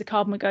decompose, the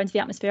carbon would go into the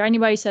atmosphere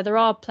anyway. So there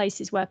are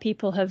places where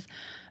people have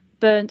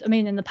burned, I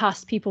mean, in the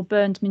past, people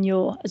burned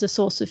manure as a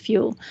source of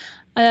fuel.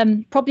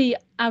 Probably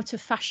out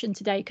of fashion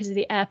today because of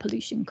the air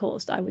pollution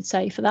caused, I would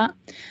say, for that.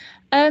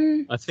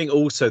 I think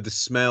also the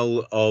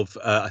smell of,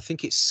 I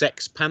think it's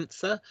Sex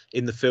Panther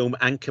in the film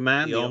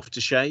Anchorman, the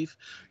aftershave.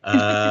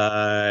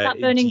 That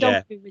burning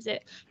dog poo, is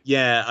it?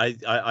 Yeah,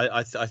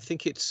 I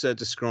think it's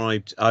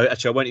described.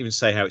 Actually, I won't even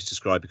say how it's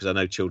described because I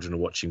know children are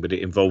watching, but it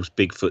involves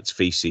Bigfoot's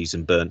feces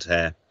and burnt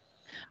hair.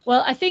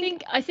 Well, I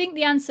think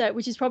the answer,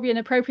 which is probably an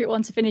appropriate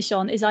one to finish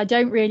on, is I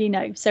don't really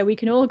know. So we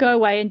can all go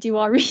away and do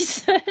our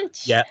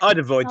research. Yeah, I'd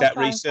avoid that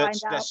research.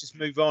 Let's just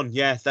move on.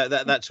 Yeah,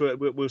 that's where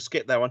we'll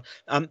skip that one.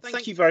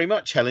 Thank you very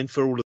much, Helen,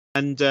 for all of.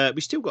 And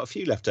we still got a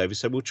few left over,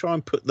 so we'll try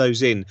and put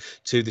those in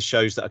to the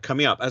shows that are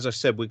coming up. As I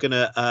said, we're going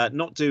to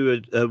not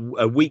do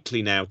a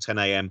weekly now 10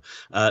 a.m.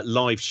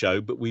 Live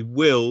show, but we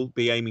will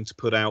be aiming to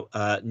put out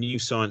new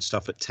science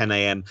stuff at 10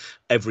 a.m.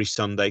 every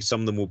Sunday. Some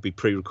of them will be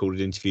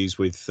pre-recorded interviews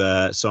with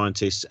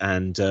scientists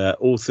and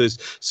authors.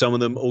 Some of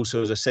them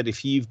also, as I said,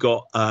 if you've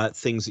got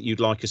things that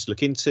you'd like us to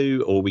look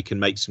into, or we can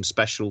make some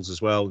specials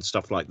as well and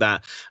stuff like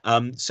that,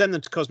 send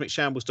them to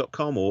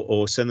cosmicshambles.com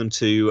or send them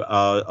to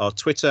our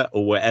Twitter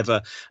or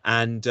wherever.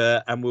 And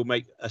we'll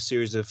make a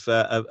series of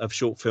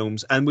short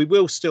films, and we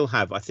will still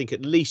have, I think,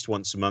 at least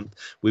once a month,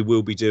 we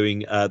will be doing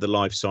the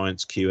live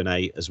science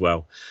Q&A as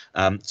well.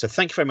 So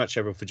thank you very much,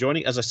 everyone, for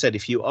joining. As I said,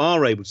 if you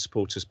are able to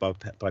support us by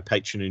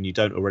Patreon and you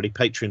don't already,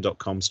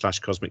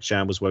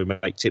 patreon.com/cosmicshambles, where we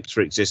make tips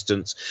for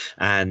existence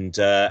and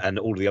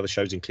all of the other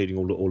shows, including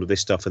all of this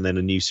stuff, and then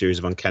a new series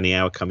of Uncanny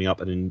Hour coming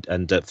up,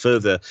 and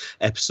further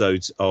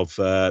episodes of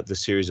the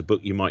series of Book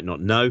You Might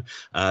Not Know.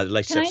 The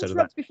latest episode of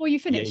that. Before you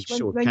finish, yeah,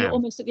 when you're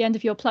almost at the end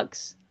of your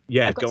plugs?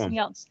 Yeah, I've got go something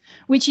on. else,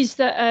 which is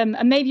that,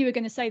 and maybe you were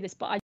going to say this,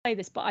 but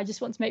I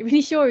just want to make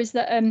really sure, is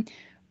that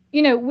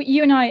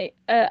you and I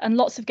and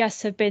lots of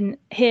guests have been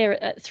here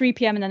at 3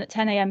 p.m. and then at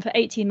 10 a.m. for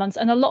 18 months,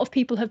 and a lot of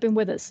people have been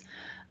with us,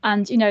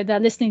 and they're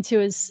listening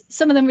to us.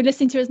 Some of them will be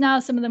listening to us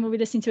now, some of them will be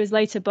listening to us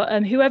later.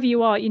 But whoever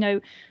you are,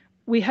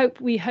 we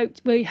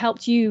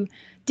helped you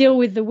deal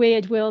with the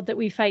weird world that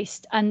we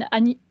faced,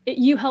 and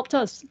you helped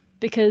us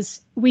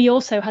because we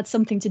also had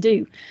something to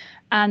do.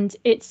 And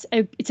it's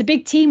a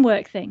big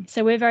teamwork thing.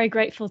 So we're very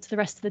grateful to the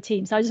rest of the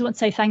team. So I just want to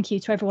say thank you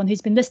to everyone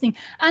who's been listening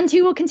and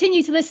who will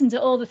continue to listen to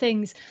all the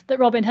things that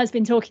Robin has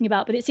been talking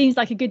about. But it seems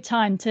like a good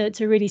time to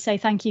really say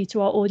thank you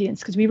to our audience,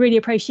 because we really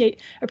appreciate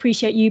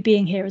you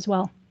being here as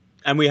well.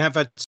 And we have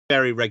had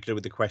very regular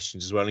with the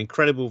questions as well.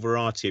 Incredible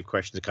variety of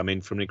questions have come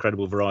in from an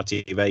incredible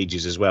variety of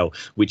ages as well,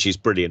 which is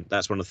brilliant.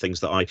 That's one of the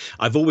things that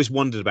I've always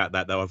wondered about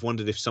that, though. I've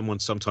wondered if someone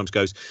sometimes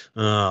goes,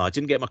 I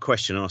didn't get my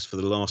question asked for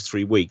the last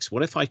 3 weeks.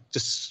 What if I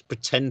just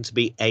pretend to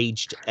be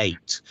aged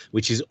 8,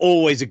 which is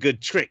always a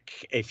good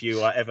trick if you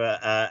are ever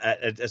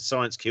at a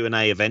science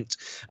Q&A event.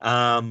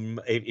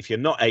 If you're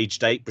not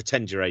aged 8,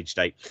 pretend you're aged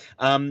 8.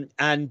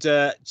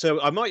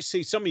 So I might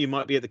see some of you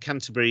might be at the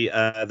Canterbury.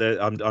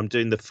 I'm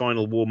doing the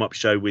final warm-up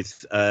show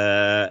with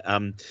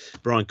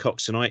Brian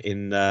Cox tonight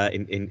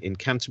in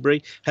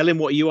Canterbury. Helen,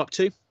 what are you up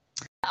to?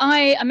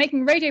 I am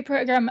making a radio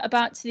program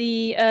about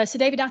the Sir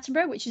David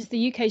Attenborough, which is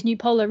the UK's new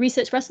polar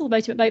research vessel, the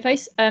ultimate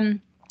boatface.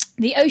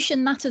 The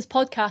Ocean Matters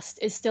podcast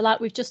is still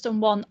out. We've just done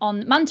one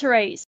on manta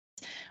rays,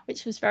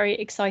 which was very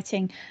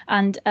exciting.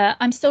 And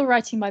I'm still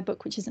writing my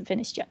book, which isn't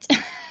finished yet.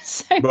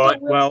 Right.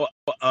 Well,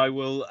 I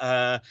will.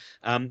 And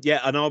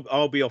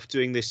I'll be off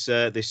doing this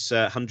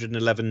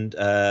 111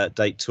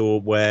 date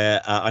tour,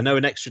 where I know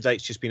an extra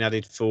date's just been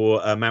added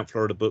for Mount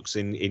Florida Books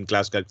in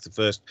Glasgow. The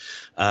first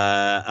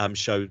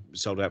show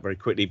sold out very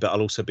quickly, but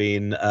I'll also be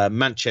in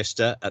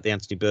Manchester at the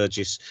Anthony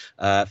Burgess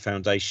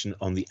Foundation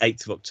on the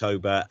 8th of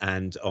October,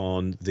 and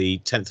on the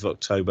 10th of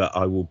October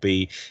I will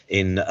be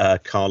in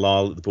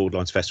Carlisle at the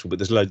Borderlines Festival. But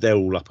they're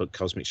all up at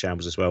Cosmic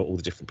Shambles as well, all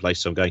the different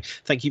places I'm going.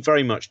 Thank you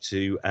very much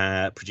to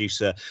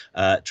producer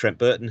Trent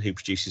Burton, who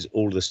produces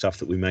all of the stuff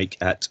that we make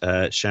at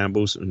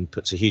Shambles and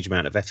puts a huge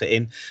amount of effort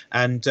in.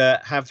 And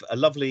have a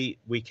lovely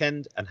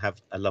weekend and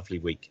have a lovely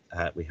week.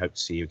 We hope to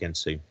see you again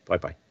soon.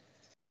 Bye-bye.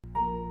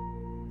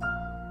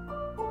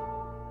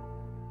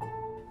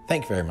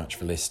 Thank you very much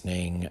for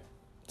listening.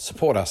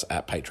 Support us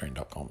at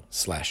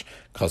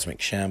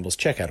patreon.com/Cosmic Shambles.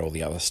 Check out all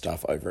the other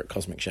stuff over at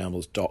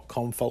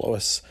cosmicshambles.com. Follow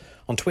us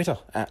on Twitter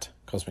at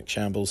Cosmic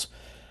Shambles,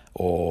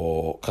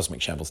 or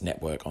Cosmic Shambles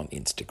Network on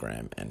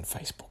Instagram and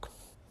Facebook.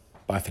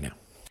 Bye for now.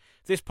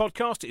 This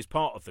podcast is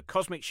part of the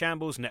Cosmic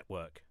Shambles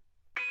Network.